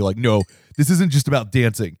you have to be like, no, this isn't just about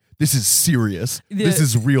dancing. This is serious. This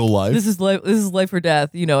is real life. This is life or death.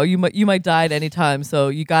 You might die at any time, so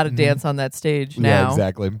you got to dance on that stage now. Yeah,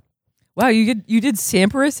 exactly. Wow, you did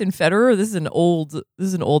Sampras and Federer. This is an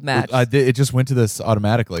old match. It just went to this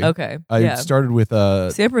automatically. Okay, I started with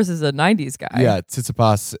Sampras is a '90s guy. yeah,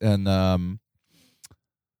 Tsitsipas and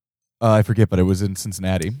I forget, but it was in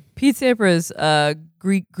Cincinnati. Pete Sampras,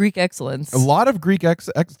 Greek excellence. A lot of Greek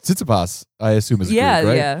Tsitsipas, I assume, is Greek,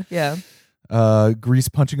 right? yeah. Greece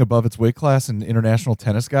punching above its weight class in international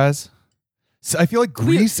tennis guys. So I feel like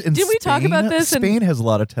Greece and didn't we talk Spain- about this and- Spain has a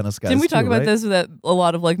lot of tennis guys. Didn't we talk too, about right? this? That a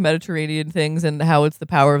lot of like Mediterranean things and how it's the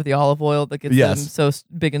power of the olive oil that gets Yes. them so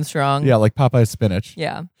big and strong. Yeah, like Popeye's spinach.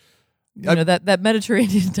 Yeah. You I- know that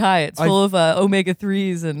Mediterranean diet, it's I- full of omega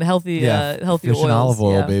 3s and healthy healthy fish oils. and olive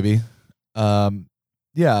oil, yeah. baby.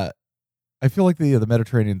 Yeah, I feel like the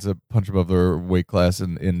Mediterranean's a punch above their weight class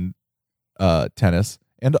in tennis.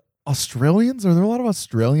 And Australians, are there a lot of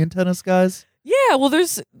Australian tennis guys? Yeah, well,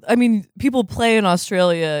 people play in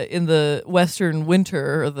Australia in the Western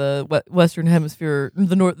winter or the Western Hemisphere,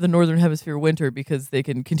 the Northern Hemisphere winter because they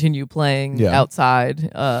can continue playing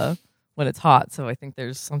outside when it's hot. So I think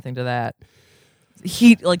there's something to that.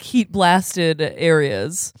 Heat blasted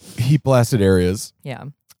areas. Heat blasted areas. Yeah.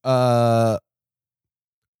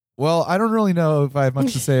 Well, I don't really know if I have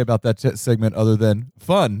much to say about that segment other than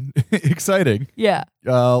fun, exciting. Yeah.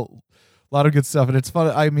 A lot of good stuff, and it's fun.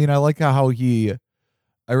 I mean, I like I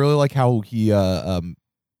really like how he,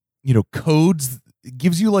 codes,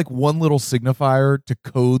 gives you like one little signifier to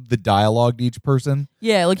code the dialogue to each person,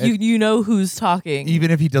 Yeah, like you know who's talking.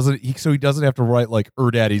 even if he doesn't. So he doesn't have to write like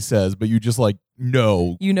Daddy says, but you just like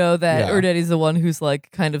know. You know that Yeah. Erdetti's the one who's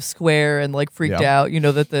like kind of square and like freaked Yeah. out. You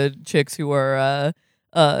know that the chicks who are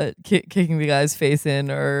kicking the guy's face in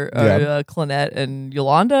are Clonette and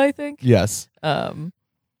Yolanda, I think. Yes.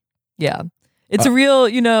 Yeah. It's a real,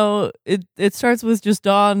 it starts with just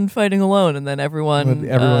Dawn fighting alone, and then everyone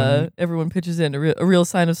pitches in, a real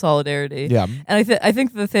sign of solidarity. Yeah. And I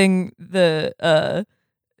think the thing that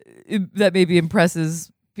maybe impresses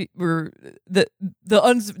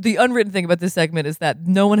the unwritten thing about this segment is that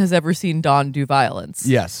no one has ever seen Dawn do violence.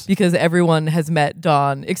 Yes. Because everyone has met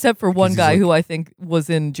Dawn, except for one he's guy like- who I think was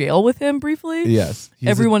in jail with him briefly. Yes.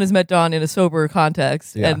 Everyone has met Dawn in a sober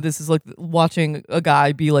context, Yeah. and this is like watching a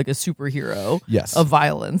guy be like a superhero Yes. of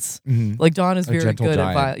violence. Mhm. Like Dawn is A very gentle good at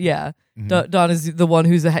giant. violence. Yeah. Mhm. Dawn is the one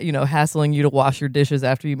who's hassling you to wash your dishes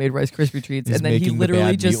after you made Rice Krispie treats, He's and then he making the literally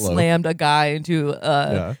bad just meatloaf. slammed a guy into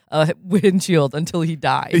a windshield until he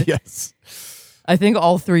died. Yes. I think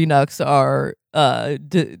all three Nucks are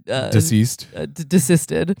Deceased.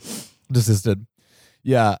 desisted. Desisted.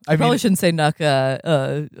 Yeah. I Probably mean, shouldn't say Nuck.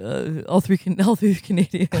 All three Canadians.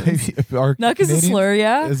 are Nuck is a Canadians- slur,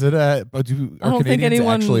 yeah. Is it are I don't think Canadians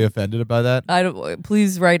anyone- actually offended by that? I don't.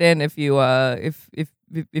 Please write in if you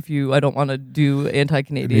if you. I don't want to do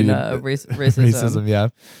anti-Canadian racism. Racism, yeah.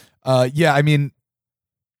 Yeah, I mean,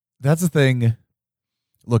 that's the thing.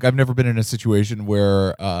 Look, I've never been in a situation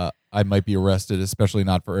where I might be arrested, especially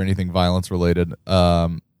not for anything violence related.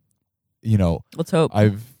 Let's hope.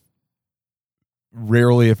 I've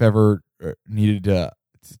rarely, if ever, needed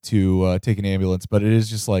to take an ambulance, but it is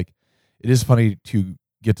just like, it is funny to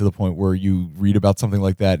get to the point where you read about something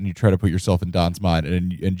like that and you try to put yourself in Don's mind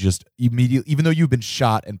and just immediately, even though you've been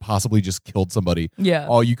shot and possibly just killed somebody, Yeah.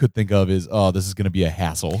 all you could think of is, oh, this is going to be a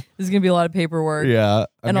hassle. There's gonna be a lot of paperwork. Yeah,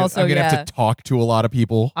 And also, I'm gonna yeah. have to talk to a lot of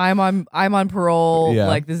people. I'm on parole. Yeah.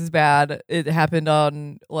 Like, this is bad. It happened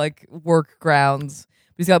on like work grounds.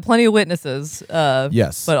 He's got plenty of witnesses.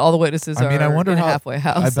 Yes, But all the witnesses I mean, are I wonder in a how- halfway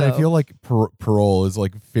house. but I so- feel like parole is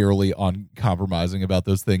like fairly uncompromising about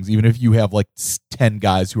those things. Even if you have like 10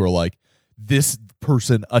 guys who are like, this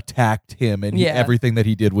person attacked him and Yeah. everything that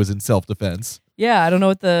he did was in self-defense. Yeah, I don't know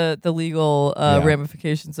what the legal Yeah.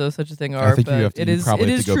 ramifications of such a thing are. I think but you have to it is probably it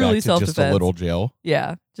have is to go truly back to self-defense. just a little jail.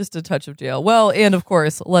 Yeah, just a touch of jail. Well, and of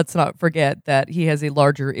course, let's not forget that he has a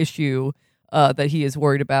larger issue that he is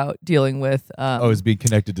worried about dealing with. Is being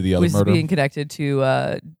connected to the other which murder. is being connected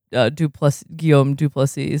to Guillaume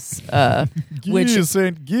Duplessis, which Guy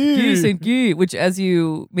Saint Guy. Guy Saint Guy, which, as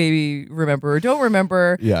you maybe remember or don't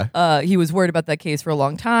remember, Yeah. he was worried about that case for a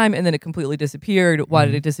long time, and then it completely disappeared. Why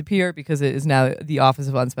Mm-hmm. did it disappear? Because it is now the Office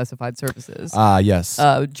of Unspecified Services Yes.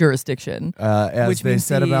 jurisdiction. As which they means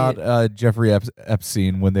said he- about Jeffrey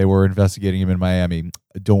Epstein when they were investigating him in Miami,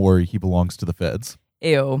 don't worry, he belongs to the feds.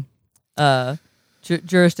 AO,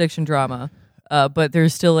 jurisdiction drama. But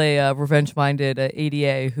there's still a revenge-minded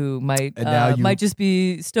ADA who might And now you- might just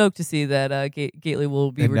be stoked to see that Gately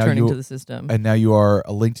will be And now returning you- to the system. And now you are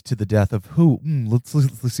linked to the death of who? Let's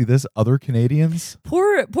see this. Other Canadians?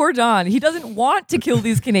 Poor Don. He doesn't want to kill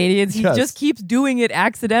these Canadians. He Yes. just keeps doing it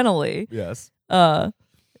accidentally. Yes.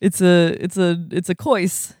 It's a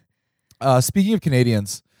coice. Speaking of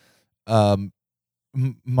Canadians,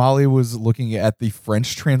 Molly was looking at the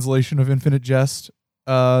French translation of Infinite Jest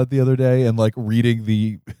the other day and like reading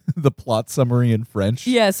the the plot summary in French.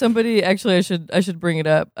 Yeah, somebody actually I should bring it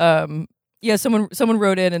up. Yeah, someone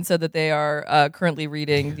wrote in and said that they are currently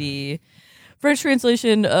reading the French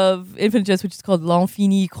translation of Infinite Jest, which is called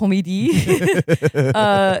L'Infinie Comédie.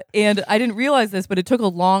 And I didn't realize this, but it took a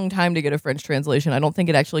long time to get a French translation. I don't think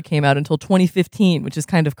it actually came out until 2015, which is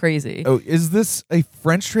kind of crazy. Oh, is this a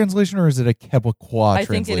French translation or is it a Quebecois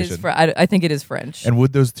translation? I think it is French. And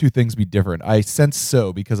would those two things be different? I sense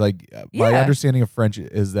so because my understanding of French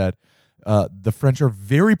is that the French are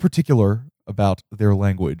very particular about their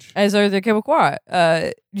language. As are the Quebecois.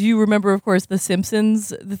 Do you remember, of course, The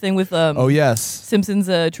Simpsons, the thing with oh, yes. Simpsons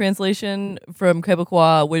translation from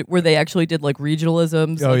Quebecois where they actually did like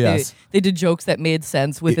regionalisms. Oh, like yes. They did jokes that made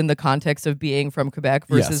sense within the context of being from Quebec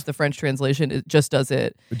versus the French translation. It just does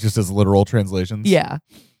it. Just as literal translations? Yeah.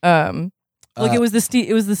 Like it was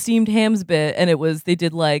the steamed hams bit, and they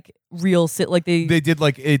did like real they did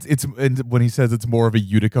like it's and when he says it's more of a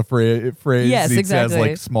Utica phrase. Yes, he exactly. says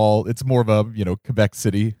like small. It's more of a Quebec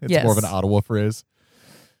City. It's more of an Ottawa phrase.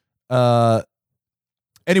 Anyway,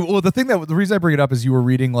 well, the reason I bring it up is you were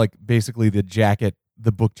reading like basically the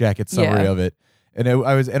book jacket summary of it, and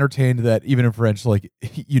I was entertained that even in French, like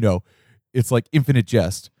it's like Infinite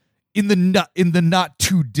Jest. In the not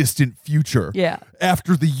too distant future,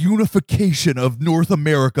 after the unification of North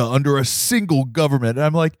America under a single government, and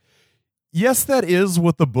I'm like, yes, that is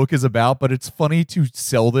what the book is about, but it's funny to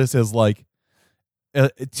sell this as like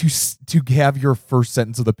to have your first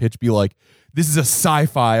sentence of the pitch be like, this is a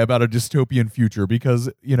sci-fi about a dystopian future, because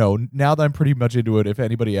now that I'm pretty much into it, if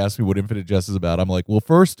anybody asks me what Infinite Jest is about, I'm like, well,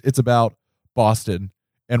 first it's about Boston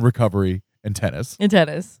and recovery and tennis.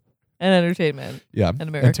 And entertainment. Yeah. And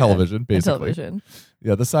America. And television, basically. And television.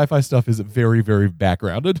 Yeah, the sci-fi stuff is very, very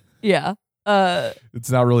backgrounded. Yeah. It's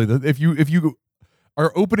not really if you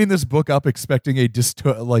are opening this book up expecting a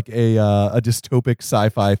dystopic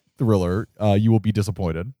sci-fi thriller, you will be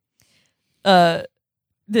disappointed. They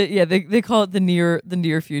call it the near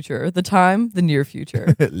future. The near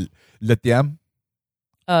future. Le temps.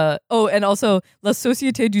 And also La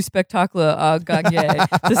Société du Spectacle a gagné.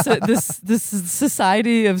 This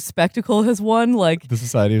Society of Spectacle has won. Like the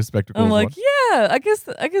Society of Spectacle. I'm like, yeah, I guess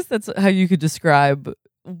that's how you could describe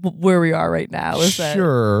where we are right now. Is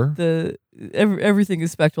sure. that everything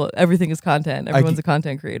is spectacle, everything is content. Everyone's a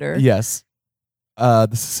content creator. Yes. The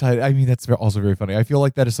Society. I mean, that's also very funny. I feel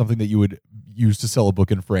like that is something that you would use to sell a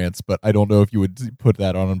book in France, but I don't know if you would put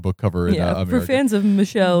that on a book cover in America. For fans of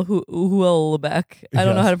Michel Houellebecq, I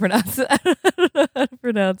don't know how to pronounce it. I don't know how to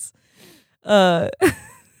pronounce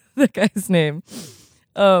that guy's name.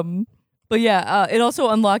 But yeah, it also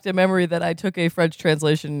unlocked a memory that I took a French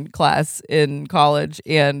translation class in college,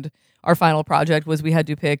 and our final project was we had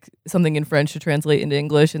to pick something in French to translate into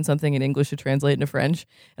English and something in English to translate into French.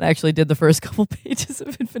 And I actually did the first couple pages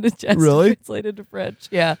of Infinite Jest to translate into French.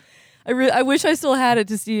 Yeah. I wish I still had it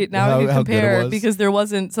to see it now. I could compare because there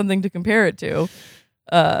wasn't something to compare it to.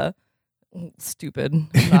 Stupid.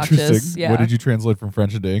 Obnoxious. Interesting. Yeah. What did you translate from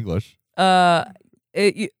French into English? One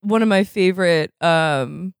of my favorite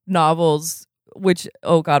novels, which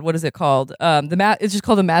what is it called? It's just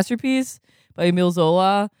called The Masterpiece by Emile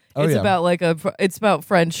Zola. It's about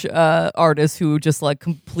French artists who just like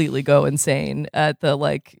completely go insane at the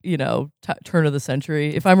turn of the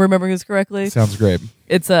century. If I'm remembering this correctly, sounds great.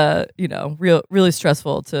 It's really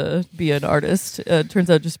stressful to be an artist. Turns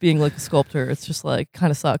out just being like a sculptor, it's just like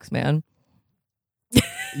kind of sucks, man.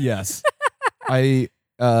 Yes, I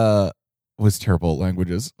was terrible at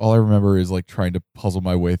languages. All I remember is like trying to puzzle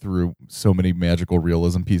my way through so many magical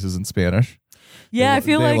realism pieces in Spanish. Yeah, I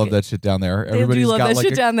feel like they love that shit down there. Everybody's love got that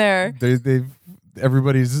shit down there.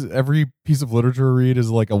 Every piece of literature I read is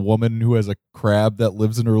like a woman who has a crab that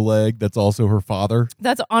lives in her leg that's also her father.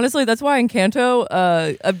 That's why Encanto,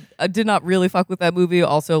 I did not really fuck with that movie.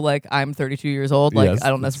 Also, like, I'm 32 years old. Like, yes, I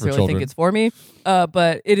don't necessarily think it's for me.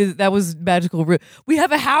 But that was magical. We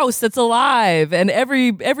have a house that's alive, and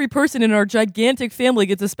every person in our gigantic family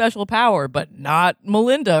gets a special power, but not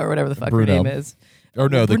Melinda or whatever the fuck Bruno. Her name is. Or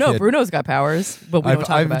no, the kid. Bruno's got powers, but we don't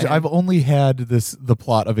talk about him. I've only had the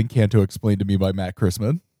plot of Encanto explained to me by Matt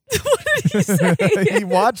Christman. What did he say? He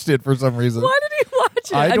watched it for some reason. Why did he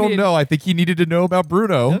watch it? I don't know. I think he needed to know about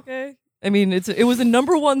Bruno. Okay. I mean, it was a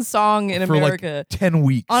number one song in for America. Like 10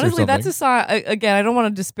 weeks. Honestly, that's a song. Again, I don't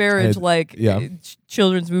want to disparage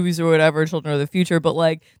children's movies or whatever, Children of the Future, but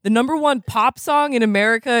like the number one pop song in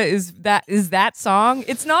America is that song.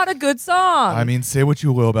 It's not a good song. I mean, say what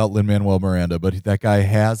you will about Lin-Manuel Miranda, but that guy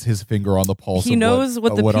has his finger on the pulse. He knows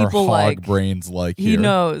what the people our like. Hog brains like. He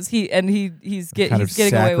knows. He's getting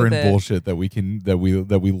away with it. Bullshit that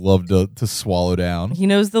we love to swallow down. He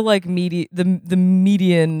knows the like the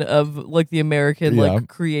median of the American Yeah. like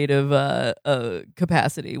creative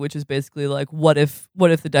capacity, which is basically like what if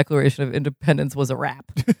the Declaration of Independence was a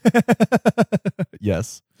rap?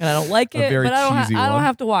 Yes. And I don't like A it, very but I cheesy don't one.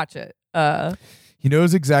 have to watch it. He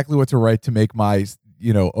knows exactly what to write to make my,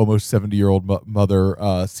 almost 70-year-old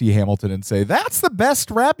mother see Hamilton and say, that's the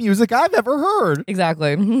best rap music I've ever heard.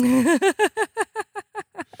 Exactly.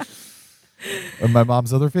 And my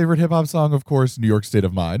mom's other favorite hip-hop song, of course, New York State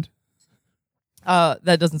of Mind.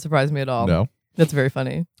 That doesn't surprise me at all. No. That's very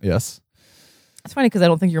funny. Yes. It's funny because I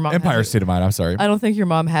don't think your mom Empire has State of Mind, I'm sorry. I don't think your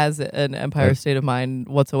mom has an Empire State of Mind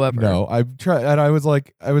whatsoever. No, I tried, and I was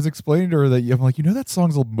explaining to her that I'm like, that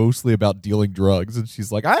song's mostly about dealing drugs, and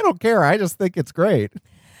she's like, I don't care, I just think it's great.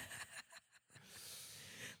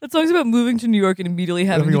 That song's about moving to New York and immediately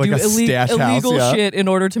having to like do a stash house, illegal yeah. shit in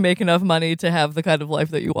order to make enough money to have the kind of life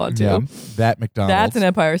that you want to. Yeah, that McDonald's. That's an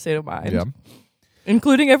Empire State of Mind. Yeah.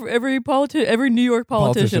 Including every New York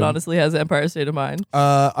politician honestly has an Empire State of Mind.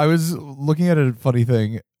 I was looking at a funny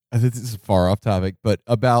thing. I think this is far off topic, but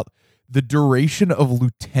about the duration of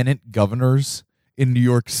lieutenant governors in New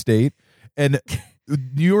York State, and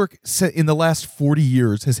New York in the last 40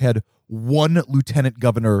 years has had one lieutenant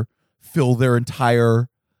governor fill their entire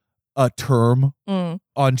term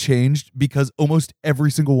unchanged, because almost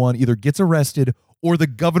every single one either gets arrested or the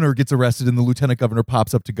governor gets arrested and the lieutenant governor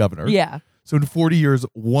pops up to governor. Yeah. So in 40 years,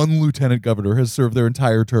 one lieutenant governor has served their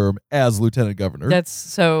entire term as lieutenant governor. That's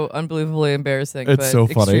so unbelievably embarrassing. It's but so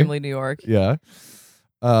funny. Extremely New York. Yeah.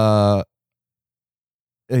 Yeah.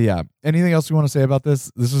 Anything else you want to say about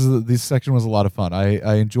this? This section was a lot of fun.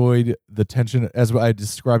 I enjoyed the tension as I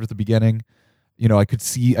described at the beginning. I can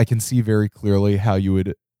see very clearly how you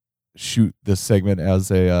would shoot this segment as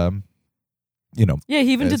a Yeah,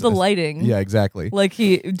 he even did the lighting. Yeah, exactly. Like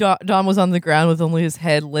Dom was on the ground with only his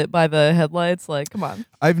head lit by the headlights. Like, come on.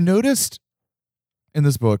 I've noticed in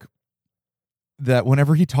this book that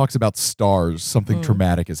whenever he talks about stars, something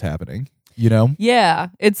traumatic is happening. Yeah,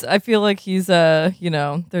 I feel like he's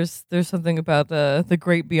there's something about the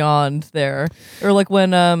great beyond there, or like when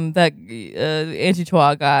that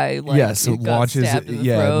Anti-Toit guy got stabbed in the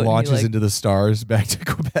throat launches into the stars back to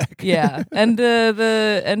Quebec. Yeah, and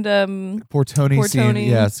poor Tony, Poor Tony.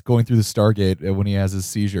 Yes, going through the Stargate when he has his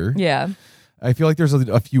seizure. yeah. I feel like there's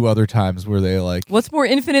a few other times where they like, What's more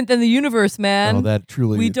infinite than the universe, man? oh, that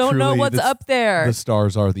truly we don't know what's up there. The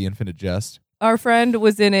stars are the infinite jest. Our friend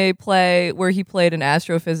was in a play where he played an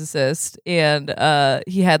astrophysicist, and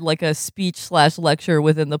he had like a speech/lecture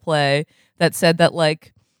within the play that said that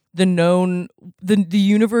like the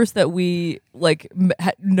universe that we like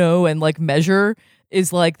know and like measure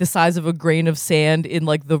is like the size of a grain of sand in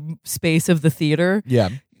like the space of the theater. Yeah.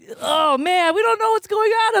 Oh man, we don't know what's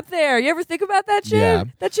going on up there. You ever think about that shit? Yeah.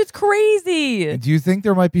 That shit's crazy. Do you think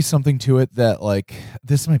there might be something to it that like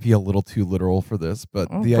this might be a little too literal for this, but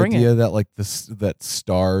the idea that like that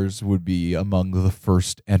stars would be among the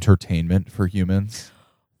first entertainment for humans?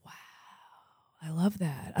 Wow, I love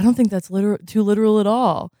that. I don't think that's too literal at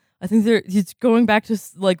all. I think it's going back to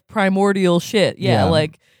like primordial shit. Yeah.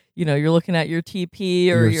 Like you're looking at your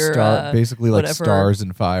TP or your basically like whatever. stars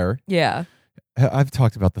and fire. Yeah. I've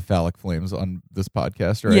talked about the phallic flames on this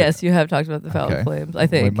podcast, right? Yes, you have talked about the phallic flames, I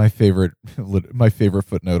think. My favorite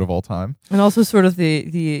footnote of all time. And also sort of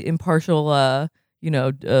the impartial,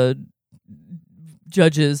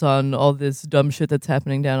 judges on all this dumb shit that's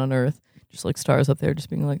happening down on Earth. Just like stars up there just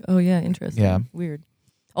being like, oh yeah, interesting. Yeah. Weird.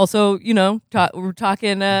 Also, we're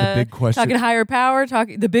talking The big question. talking higher power,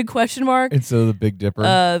 talking the big question mark. Instead of the Big Dipper.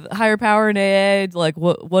 Higher power in AA, like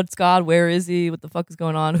what's God? Where is he? What the fuck is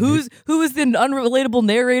going on? Who is the unrelatable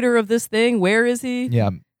narrator of this thing? Where is he?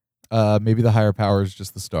 Yeah. Maybe the higher power is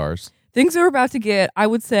just the stars. Things are about to get, I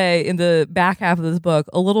would say, in the back half of this book,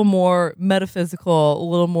 a little more metaphysical, a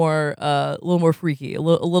little more freaky, a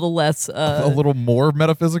little less. A little more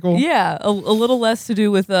metaphysical. Yeah, a little less to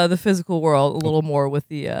do with the physical world, a little more with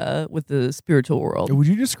the spiritual world. Would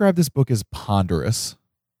you describe this book as ponderous?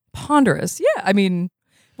 Ponderous, yeah. I mean,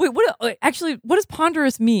 wait, what does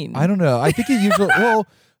ponderous mean? I don't know. I think it usually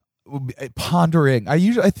pondering.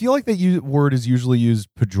 I feel like that word is usually used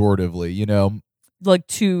pejoratively. Like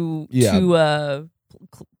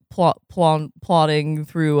plotting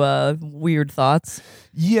through weird thoughts.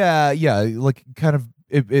 Yeah, like kind of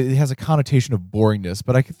it has a connotation of boringness,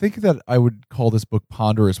 but I could think that I would call this book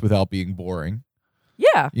ponderous without being boring.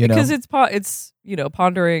 Yeah, because it's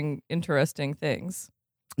pondering interesting things.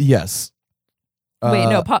 Yes. Wait,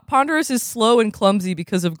 no, ponderous is slow and clumsy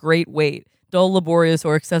because of great weight, dull, laborious,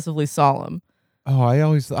 or excessively solemn. Oh, I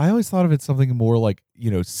always thought of it something more like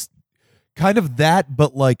kind of that,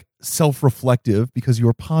 but like self-reflective because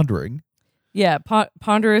you're pondering. Yeah,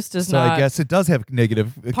 ponderous does So not. I guess it does have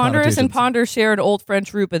negative Ponderous and connotations. ponder shared Old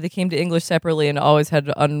French root, but they came to English separately and always had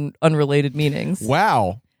unrelated meanings.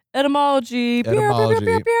 Wow. Etymology. Etymology. Pew,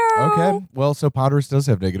 pew, pew, pew. Okay. Well, so ponderous does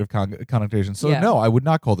have negative connotations. So Yeah. no, I would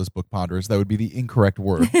not call this book ponderous. That would be the incorrect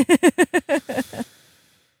word.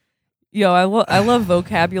 Yo, I love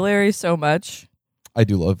vocabulary so much. I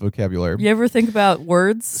do love vocabulary. You ever think about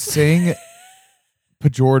words? Saying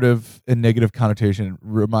pejorative and negative connotation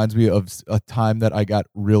reminds me of a time that I got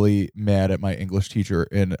really mad at my English teacher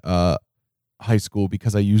in high school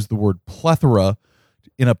because I used the word plethora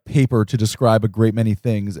in a paper to describe a great many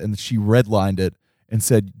things, and she redlined it and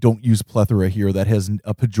said, "Don't use plethora here. That has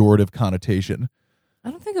a pejorative connotation." I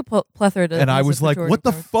don't think a plethora does. And I has a was like, "What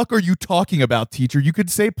the pejorative fuck are you talking about, teacher? You could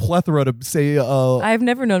say plethora to say." I've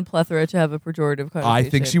never known plethora to have a pejorative connotation. I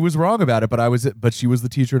think she was wrong about it, but she was the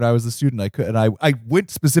teacher and I was the student. I went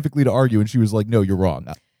specifically to argue, and she was like, "No, you're wrong."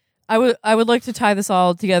 I would like to tie this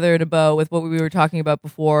all together in a bow with what we were talking about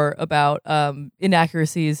before about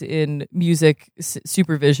inaccuracies in music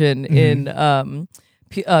supervision in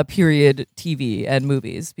period TV and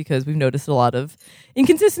movies, because we've noticed a lot of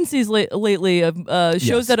inconsistencies lately of shows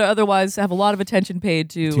Yes. that are otherwise have a lot of attention paid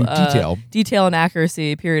to detail and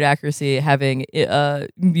accuracy, period accuracy, having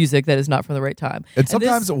music that is not from the right time. And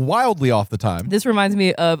sometimes this, wildly off the time. This reminds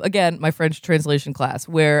me of, again, my French translation class,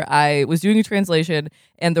 where I was doing a translation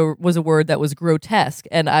and there was a word that was grotesque,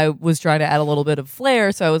 and I was trying to add a little bit of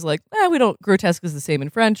flair, so I was like, we don't, grotesque is the same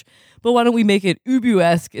in French, but why don't we make it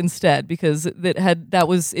ubuesque instead, because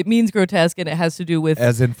it means grotesque, and it has to do with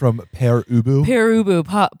As in from Père Ubu. Père Ubu,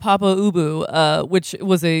 Papa Ubu, which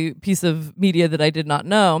was a piece of media that I did not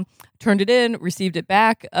know. Turned it in, received it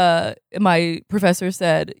back. My professor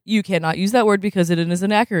said, you cannot use that word because it is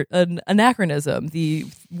an anachronism. The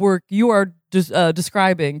work you are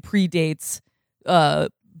describing predates Père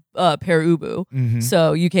Ubu,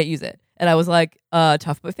 so you can't use it. And I was like,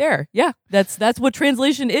 tough but fair. Yeah, that's what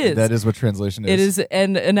translation is. That is what translation is. It is,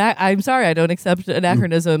 and I'm sorry, I don't accept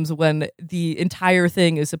anachronisms when the entire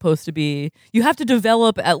thing is supposed to be. You have to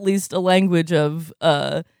develop at least a language of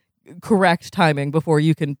correct timing before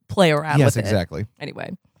you can play around Yes, with it. exactly.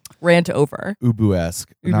 Anyway, rant over.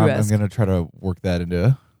 Ubu-esque. Now I'm Ubu-esque. going to try to work that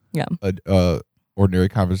into a ordinary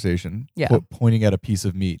conversation. Yeah. Pointing at a piece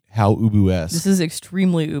of meat. How Ubu-esque. This is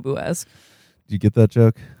extremely Ubu-esque. Do you get that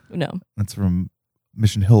joke? No, That's from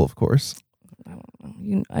Mission Hill, of course. I don't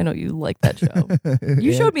know. I know you like that show.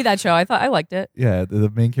 You showed me that show. I thought I liked it. Yeah, the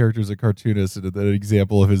main character is a cartoonist, and an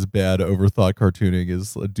example of his bad, overthought cartooning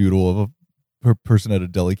is a doodle of a person at a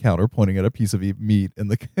deli counter pointing at a piece of meat,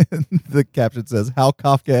 and the caption says, "How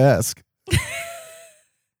Kafkaesque."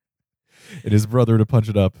 And his brother, to punch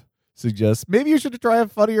it up, suggests maybe you should try a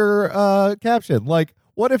funnier caption, like,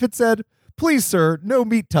 "What if it said, 'Please, sir, no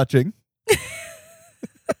meat touching'?"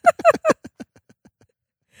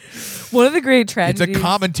 One of the great It's tragedies. a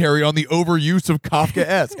commentary on the overuse of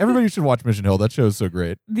Kafkaesque. Everybody should watch Mission Hill. That show is so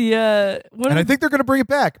great, and I think they're going to bring it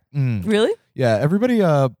back. Really? Yeah, everybody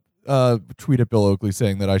tweet at Bill Oakley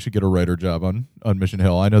saying that I should get a writer job on Mission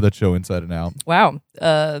Hill. I know that show inside and out. Wow.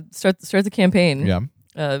 Start the campaign. Yeah.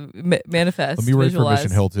 Manifest. Let me write for visualize.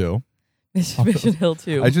 Mission Hill too. Mission Hill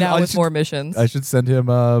too. Now with more missions. I should send him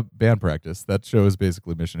band practice. That show is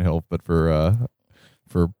basically Mission Hill, but for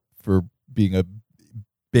being a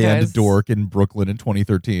band Guys. dork in Brooklyn in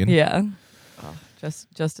 2013. Yeah. Oh,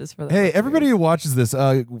 justice for that. Hey, everybody who watches this,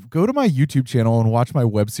 go to my YouTube channel and watch my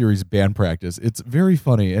web series Band Practice. It's very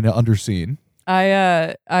funny and underseen.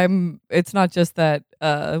 It's not just that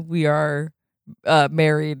we are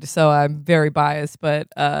married, so I'm very biased, but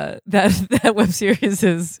that web series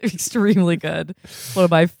is extremely good. One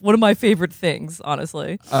of my favorite things,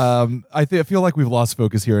 honestly. I feel like we've lost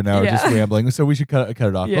focus here and now. We're just rambling, so we should cut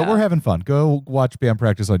it off. Yeah. But we're having fun. Go watch Band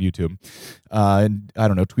Practice on YouTube, and I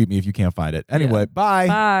don't know, tweet me if you can't find it. Anyway, bye.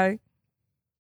 Bye.